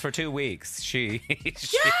says for 2 weeks. Yeah,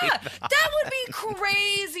 that would be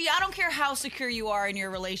crazy. I don't care how secure you are in your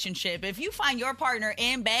relationship. If you find your partner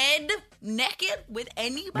in bed naked with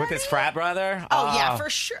anybody. With his frat brother? Oh, yeah, for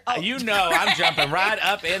sure. Oh, you know I'm jumping right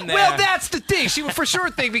up in there. Well, that's the thing. She would for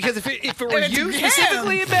sure think, because if it were you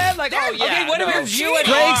specifically in bed, like, oh, yeah. Okay, what if it was you and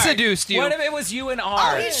Greg Art? seduced you. What if it was you and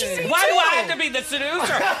Art? Oh, he should be Why do too. I have to be the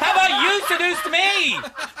seducer? How about you seduced me? You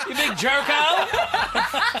big jerko.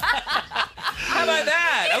 How about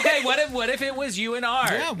that? Okay, what if it was you and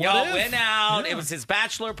Art? Yeah, what Y'all if? went out. Yeah. It was his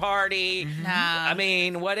bachelor party. Nah. I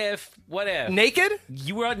mean, what if? Naked?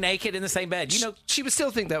 You were naked in the same bed. You know, She would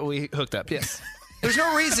still think that we hooked up, yes. There's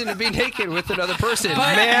no reason to be naked with another person.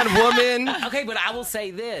 Man, woman. Okay, but I will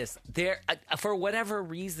say this. For whatever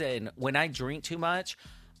reason, when I drink too much,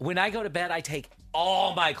 when I go to bed, I take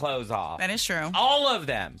all my clothes off. That is true. All of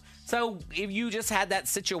them. So if you just had that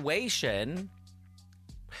situation...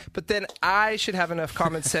 But then I should have enough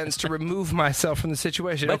common sense to remove myself from the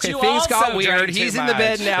situation. But okay, you things got also weird. drank too He's in the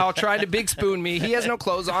bed much. now trying to big spoon me. He has no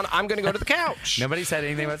clothes on. I'm going to go to the couch. Nobody said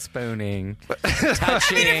anything about spooning.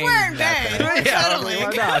 Touching. if we're in bed, nothing. we're Yeah, cuddling.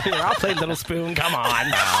 why not? Here, I'll play Little Spoon. Come on.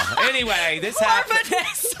 Anyway, this happened.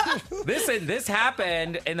 This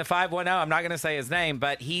happened in the 510. I'm not going to say his name,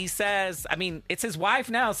 but he says, I mean, it's his wife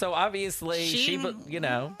now, so obviously she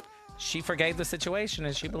forgave the situation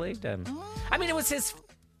and she believed him. I mean, it was his.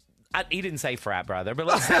 He didn't say frat brother, but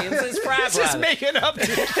let's say it was his frat brother. Just making up.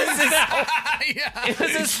 It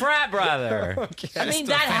was his frat brother. Okay. I mean,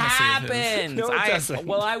 that happens. No, it doesn't.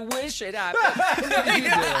 Well, I wish it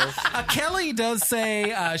happened. Kelly does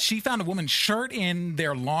say she found a woman's shirt in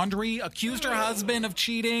their laundry, accused her husband of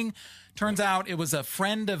cheating. Turns out it was a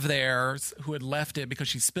friend of theirs who had left it because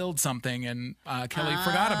she spilled something, and Kelly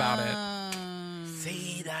forgot about it.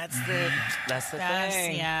 See, that's the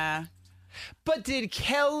thing. Yeah. But did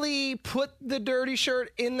Kelly put the dirty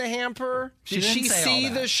shirt in the hamper? Did she didn't say see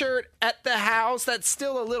all that. the shirt at the house? That's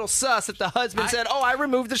still a little sus if the husband said, "Oh, I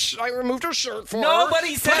removed her shirt for her."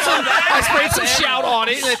 Nobody said that. I sprayed some shout on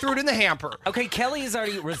it and I threw it in the hamper. Okay, Kelly has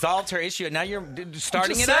already resolved her issue, and now you're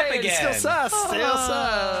starting Just it up saying, again. Still sus. Still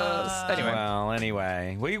sus.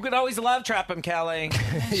 Anyway. Well, you could always love trap him, Kelly.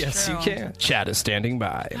 Yes, you can. Chad is standing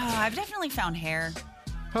by. Oh, I've definitely found hair.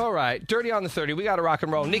 All right, Dirty on the 30. We got to rock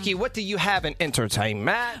and roll. Nikki, what do you have in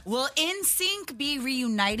entertainment? Will NSYNC be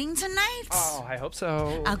reuniting tonight? Oh, I hope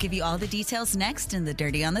so. I'll give you all the details next in the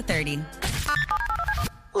Dirty on the 30.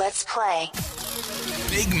 Let's play.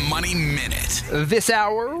 Big Money Minute. This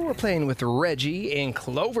hour, we're playing with Reggie in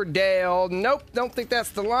Cloverdale. Nope, don't think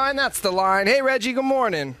that's the line. That's the line. Hey, Reggie, good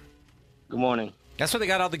morning. Good morning. That's where they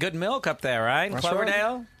got all the good milk up there, right? That's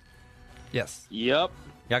Cloverdale? Yes. Yep.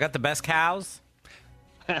 Y'all got the best cows?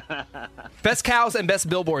 Best cows and best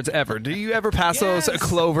billboards ever. Do you ever pass those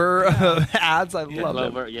Clover ads? I love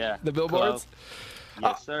Clover, them. yeah. The billboards?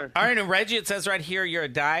 Yes, sir. All right, and Reggie, it says right here you're a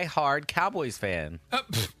die-hard Cowboys fan.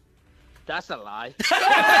 That's a lie.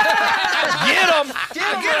 Get him!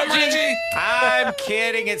 Get him, Reggie! I'm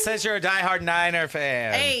kidding. It says you're a die-hard Niner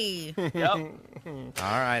fan. Hey. Yep. All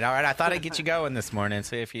right. I thought I'd get you going this morning,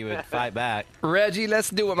 see if you would fight back. Reggie, let's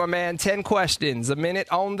do it, my man. 10 questions, a minute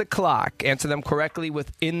on the clock. Answer them correctly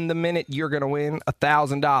within the minute. You're going to win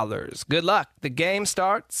 $1,000. Good luck. The game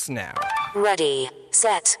starts now. Ready,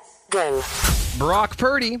 set, go. Brock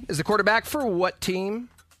Purdy is the quarterback for what team?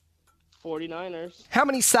 49ers. How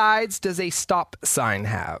many sides does a stop sign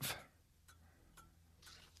have?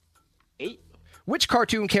 8. Which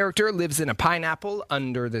cartoon character lives in a pineapple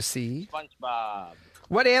under the sea? SpongeBob.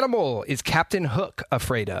 What animal is Captain Hook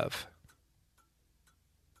afraid of?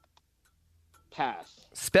 Pass.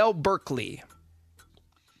 Spell Berkeley.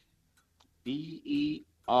 BERKLEY.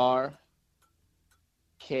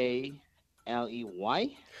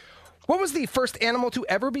 What was the first animal to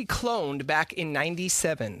ever be cloned back in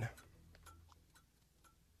 97?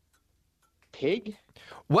 Pig.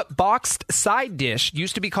 What boxed side dish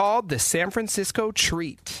used to be called the San Francisco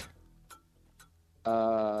Treat?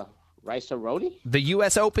 Rice-A-Roni. The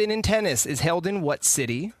U.S. Open in tennis is held in what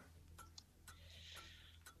city?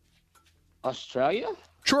 Australia.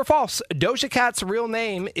 True or false? Doja Cat's real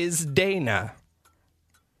name is Dana.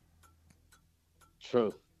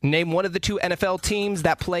 True. Name one of the 2 NFL teams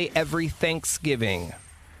that play every Thanksgiving.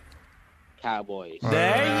 Cowboys.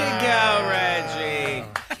 There you go, Reggie.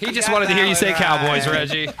 He just wanted to hear you say Cowboys,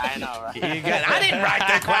 Reggie. I know, right? I didn't write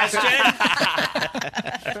the question.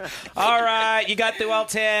 All right. right, you got through all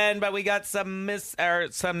 10, but we got some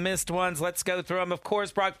missed ones. Let's go through them. Of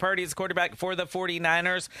course, Brock Purdy is quarterback for the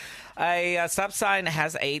 49ers. A stop sign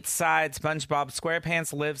has 8 sides. SpongeBob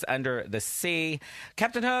SquarePants lives under the sea.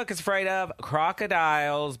 Captain Hook is afraid of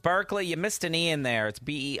crocodiles. Berkeley, you missed an E in there. It's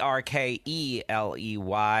Berkeley.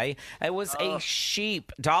 It was a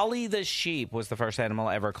sheep. Dolly the sheep was the first animal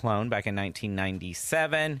ever cloned back in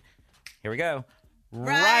 1997. Here we go.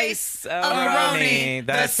 Rice Aroni,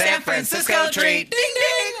 the San Francisco treat.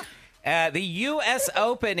 Ding, ding. The U.S.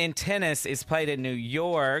 Open in tennis is played in New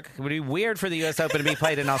York. It would be weird for the U.S. Open to be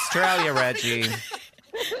played in Australia, Reggie.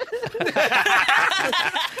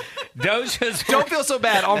 Doja's. Don't feel so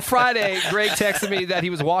bad. On Friday, Greg texted me that he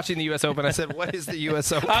was watching the U.S. Open. I said, "What is the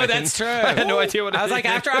U.S. Open?" Oh, that's true. I had no idea what it I was is. like,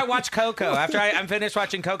 after I watch Coco, after I'm finished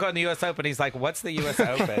watching Coco in the U.S. Open, he's like, "What's the U.S.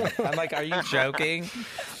 Open?" I'm like, "Are you joking?"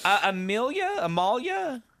 Amala.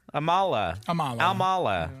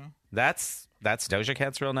 Yeah. That's Doja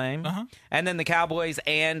Cat's real name. And then the Cowboys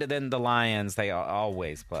and then the Lions, they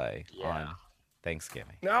always play on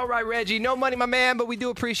Thanksgiving. All right, Reggie. No money, my man, but we do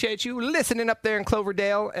appreciate you listening up there in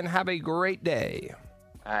Cloverdale, and have a great day.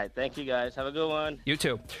 All right, thank you guys. Have a good one. You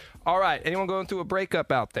too. All right, anyone going through a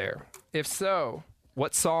breakup out there? If so,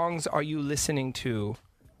 what songs are you listening to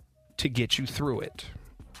get you through it?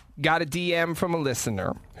 Got a DM from a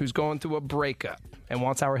listener who's going through a breakup and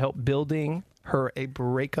wants our help building her a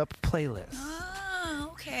breakup playlist. Oh,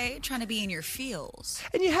 okay. Trying to be in your feels.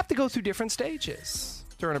 And you have to go through different stages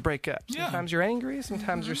during a breakup. Yeah. Sometimes you're angry,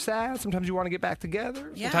 sometimes you're sad, sometimes you want to get back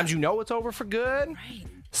together, Yeah. sometimes you know it's over for good. Right.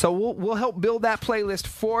 So we'll help build that playlist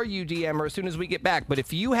for you, DMer, as soon as we get back. But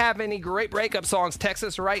if you have any great breakup songs, text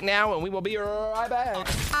us right now, and we will be right back.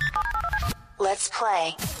 Let's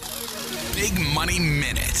play. Big Money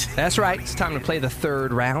Minute. That's right. It's time to play the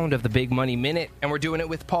third round of the Big Money Minute, and we're doing it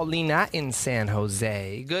with Paulina in San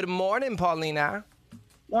Jose. Good morning, Paulina.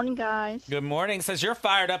 Morning, guys. Good morning. Says you're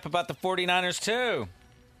fired up about the 49ers, too.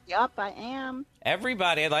 Yup, I am.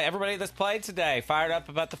 Everybody that's played today, fired up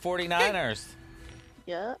about the 49ers.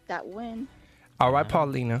 Yup, that win. All right,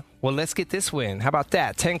 Paulina. Well, let's get this win. How about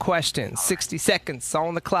that? 10 questions, 60 seconds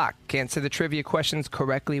on the clock. Answer the trivia questions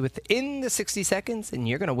correctly within the 60 seconds, and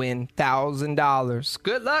you're going to win $1,000.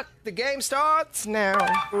 Good luck. The game starts now.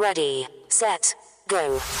 Ready, set,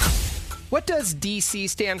 go. What does D.C.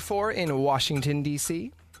 stand for in Washington,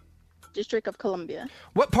 D.C.? District of Columbia.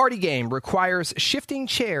 What party game requires shifting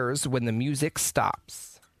chairs when the music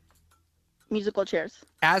stops? Musical chairs.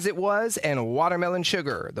 As It Was and Watermelon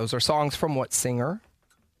Sugar. Those are songs from what singer?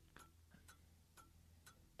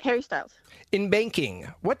 Harry Styles. In banking,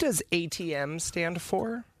 what does ATM stand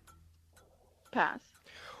for? Pass.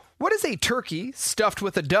 What is a turkey stuffed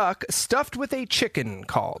with a duck stuffed with a chicken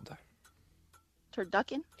called?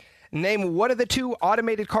 Turducken. Name one of the 2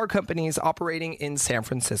 automated car companies operating in San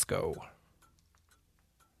Francisco.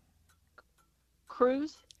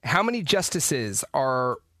 Cruise. How many justices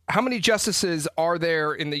are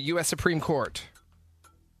there in the U.S. Supreme Court?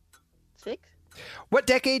 6. What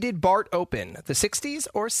decade did BART open? The 60s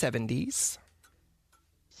or 70s?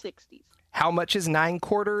 60s. How much is 9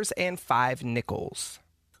 quarters and 5 nickels?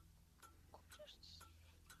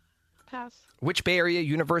 Pass. Which Bay Area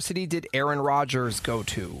university did Aaron Rodgers go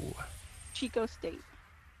to? Chico State.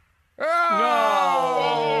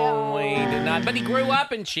 No, he did not. But he grew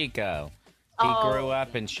up in Chico.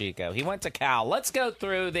 He went to Cal. Let's go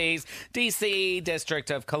through these. D.C.,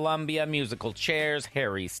 District of Columbia, musical chairs,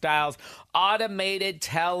 Harry Styles, automated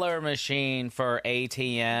teller machine for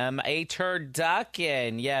ATM, a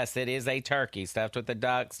turducken. Yes, it is a turkey stuffed with a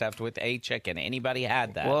duck, stuffed with a chicken. Anybody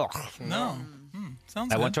had that? Well, no.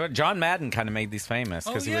 Sounds I good. went to it. John Madden kind of made these famous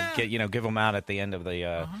because he would yeah. give them out at the end of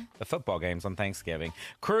the football games on Thanksgiving.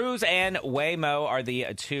 Cruise and Waymo are the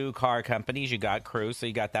 2 car companies. You got Cruise, so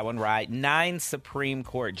you got that one right. 9 Supreme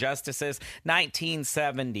Court justices,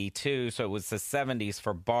 1972, so it was the 70s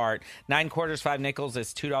for BART. 9 quarters, 5 nickels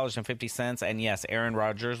is $2.50, and yes, Aaron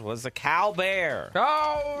Rodgers was a cow bear.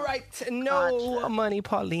 All right. No money,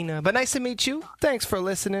 Paulina. But nice to meet you. Thanks for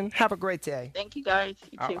listening. Have a great day. Thank you, guys.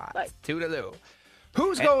 You too. All right. Bye. Toodaloo.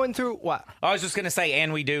 Who's going through what? I was just going to say,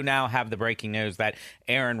 and we do now have the breaking news that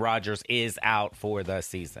Aaron Rodgers is out for the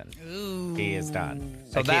season. Ooh. He is done.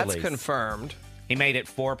 So that's confirmed. He made it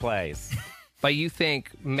 4 plays. But you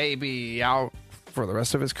think maybe out for the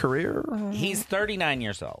rest of his career? He's 39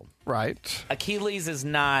 years old. Right. Achilles is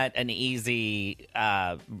not an easy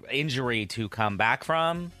injury to come back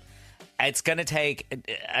from. It's going to take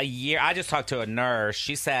a year. I just talked to a nurse.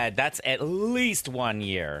 She said that's at least 1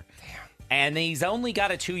 year. Damn. And he's only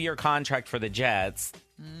got a 2-year contract for the Jets.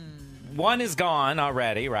 1 is gone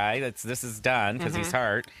already, right? This is done because he's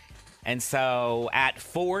hurt. And so at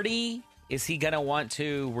 40, is he going to want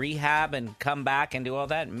to rehab and come back and do all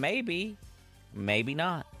that? Maybe. Maybe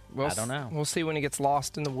not. I don't know. We'll see when he gets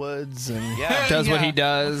lost in the woods and does what he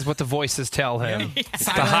does, what the voices tell him.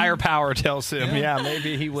 The higher power tells him,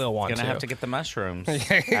 maybe he will want to. Going to have to get the mushrooms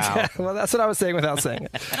out. Well, that's what I was saying without saying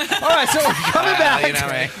it. All right, so we're coming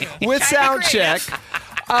back with Sound Check.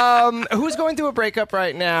 Who's going through a breakup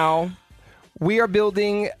right now? We are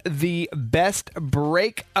building the best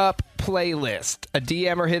breakup playlist. A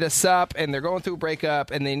DMer hit us up, and they're going through a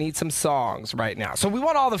breakup, and they need some songs right now. So we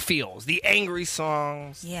want all the feels, the angry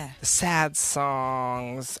songs, the sad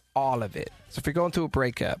songs, all of it. So if you're going through a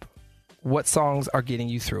breakup, what songs are getting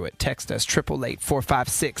you through it? Text us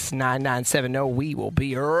 888-456-9970. We will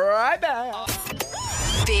be right back.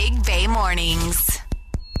 Big Bay Mornings.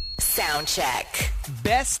 Sound check.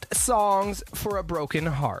 Best songs for a broken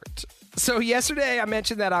heart. So yesterday I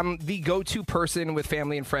mentioned that I'm the go-to person with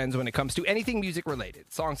family and friends when it comes to anything music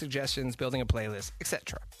related. Song suggestions, building a playlist,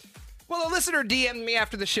 etc. Well, a listener DM'd me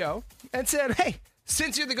after the show and said, hey,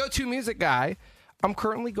 since you're the go-to music guy, I'm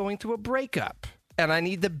currently going through a breakup. And I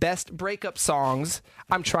need the best breakup songs.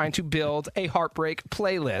 I'm trying to build a heartbreak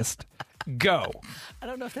playlist. Go. I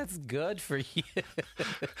don't know if that's good for you.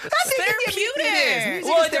 That's therapeutic.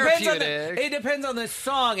 Well, it depends on the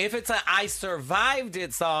song. If it's a I Survived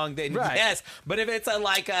It song, then yes. But if it's a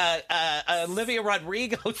Olivia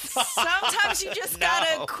Rodrigo song. Sometimes you just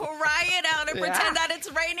gotta cry it out and pretend that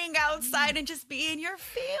it's raining outside and just be in your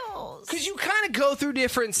feels. Because you kind of go through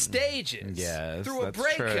different stages. Yes, through a that's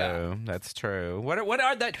breakup. True. That's true. What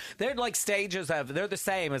are that? They're like stages of. They're the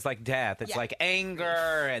same as like death. It's like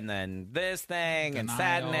anger and then this thing and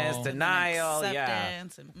sadness, denial,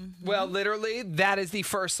 acceptance. Well, literally, that is the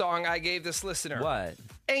first song I gave this listener. What?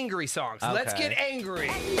 Angry songs. Okay. Let's get angry.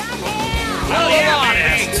 Oh,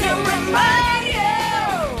 yeah, To remind you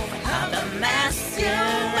of the mess you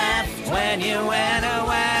left when you went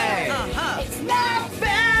away. It's not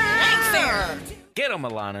fair. Ain't fair. Get them,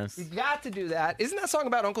 Alanis. You got to do that. Isn't that song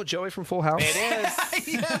about Uncle Joey from Full House? It is.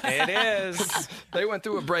 It is. They went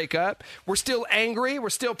through a breakup. We're still angry. We're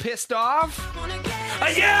still pissed off.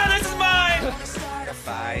 Yeah, this is mine. Start a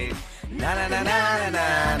fight. Na na na na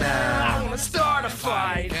na na. I want to start a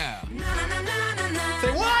fight. Yeah.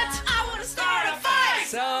 Say what? I want to start a fight.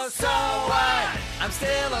 So what? I'm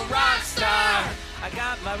still a rock star. I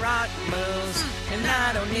got my rock moves, and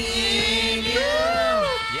I don't need you.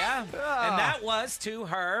 Yeah, and that was to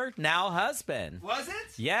her now husband. Was it?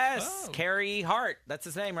 Yes, Carrie Hart. That's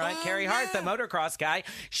his name, right? Carrie Hart, the motocross guy.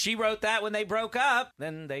 She wrote that when they broke up.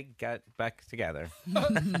 Then they got back together.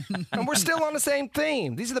 And we're still on the same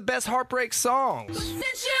theme. These are the best heartbreak songs. Since you've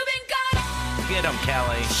been gone. Get him,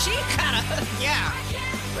 Kelly. She kind of,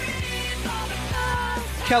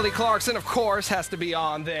 Kelly Clarkson, of course, has to be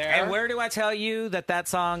on there. And where do I tell you that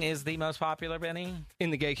song is the most popular, Benny? In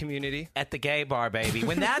the gay community. At the gay bar, baby.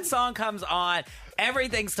 When that song comes on,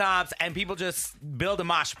 everything stops and people just build a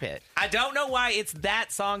mosh pit. I don't know why it's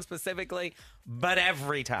that song specifically, but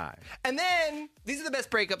every time. And then, these are the best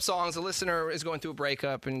breakup songs. A listener is going through a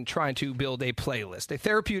breakup and trying to build a playlist, a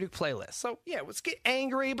therapeutic playlist. So, yeah, let's get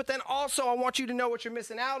angry, but then also I want you to know what you're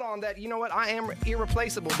missing out on, that, you know what, I am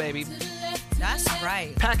irreplaceable, baby. That's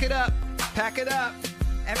right. Pack it up. Pack it up.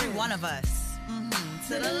 Every one of us.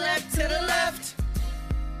 To the left, to the left.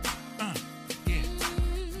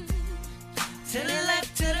 To the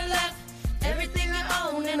left, to the left. Everything you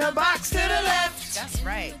own in a box to the left. That's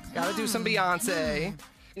right. Gotta do some Beyonce.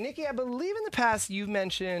 Nikki, I believe in the past you've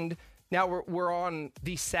mentioned, now we're on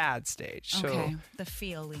the sad stage. Okay, So, the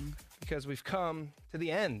feeling. because we've come to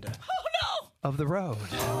the end Oh, no. of the road.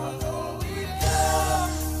 To the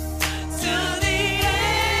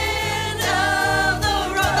end of the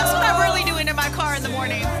road. That's what I'm really doing in my car in the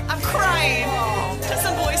morning. I'm crying to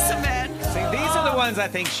some Boys to Men. See, these are the ones I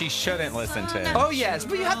think she shouldn't listen to. Oh, yes,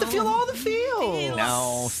 but you have to feel all the feels.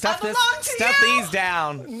 No, stuff you. these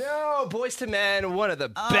down. No, Boys to Men, one of the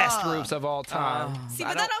best groups of all time. See,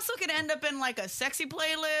 but that also could end up in like a sexy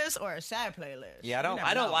playlist or a sad playlist. Yeah,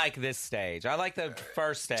 I don't like this stage. I like the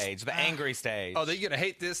first stage, the angry stage. Oh, you're going to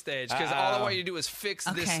hate this stage because all I want you to do is fix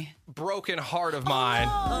this broken heart of mine.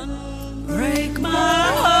 Break my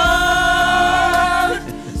heart.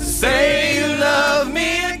 Say you love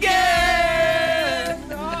me again.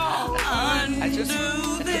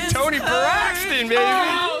 Tony Braxton, baby.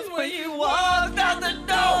 When you walked out the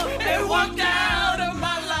door and walked out of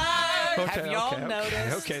my life. Have y'all y'all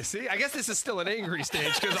noticed? Okay, see? I guess this is still an angry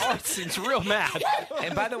stage because Art seems real mad.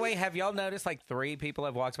 And by the way, have y'all noticed like 3 people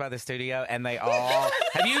have walked by the studio and they all...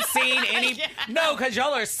 Have you seen any... Yeah. No, because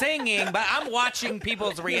y'all are singing, but I'm watching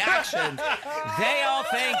people's reactions. They all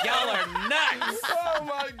think y'all are nuts. Oh,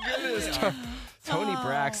 my goodness. Toni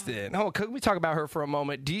Braxton. Oh, could we talk about her for a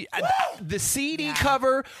moment? The CD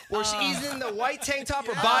cover where she's in the white tank top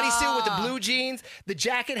or bodysuit with the blue jeans, the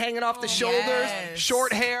jacket hanging off the shoulders,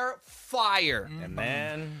 short hair, fire. And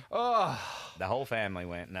then the whole family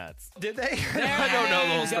went nuts. Did they? I don't know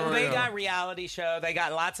the whole story. They got reality show. They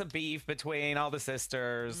got lots of beef between all the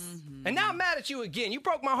sisters. And now I'm mad at you again. You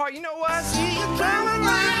broke my heart. You know what?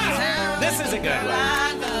 This is a good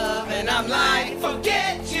one. And I'm like,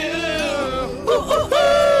 forget you.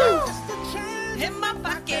 In my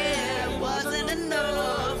pocket wasn't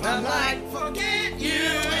enough. I'm like, forget you.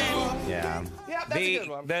 Yeah. Yeah, that's a good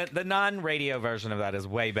one. The non-radio version of that is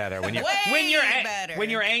way better. When you're better. When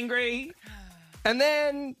you're angry. And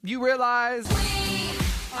then you realize Never,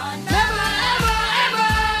 ever,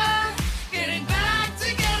 ever getting back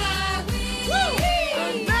together.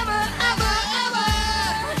 Never, ever,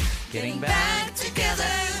 ever Getting back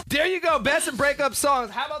together. there you go. Best of breakup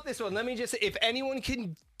songs. How about this one? Let me just say, if anyone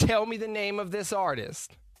can tell me the name of this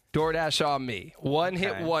artist, DoorDash on me. One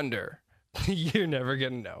hit wonder. You're never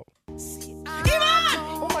going to know. Iman!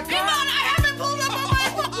 Oh my God. Iman, I haven't pulled up on my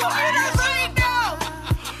computer right now.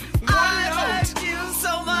 I loved you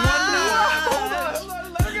so much. Hold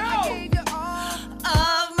on, let her go.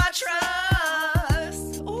 Of my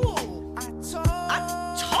trust. Ooh. I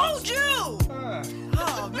told you.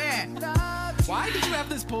 Oh, man. Why did you have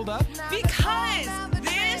this pulled up? Because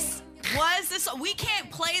this was the song. We can't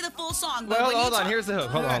play the full song. But Well, when hold you on. Here's the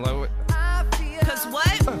hook. Hold on. Because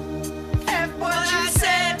what? What you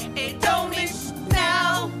said, it don't mean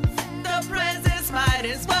now. The presents might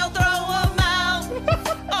as well throw them out.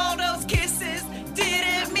 All those kisses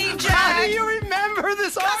didn't mean jack. How do you remember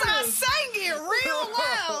this Because I artist? sang it real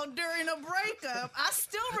loud during a breakup. I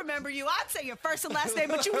still remember you. I'd say your first and last name,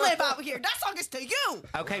 but you live out here. That song is to you.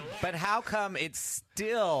 Okay, but how come it's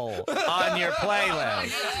still on your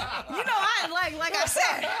playlist? You know, like I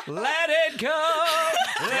said. Let it go.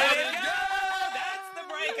 Let it go. That's the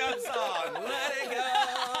breakup song. Let it go.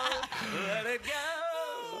 Let it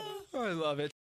go. I love it.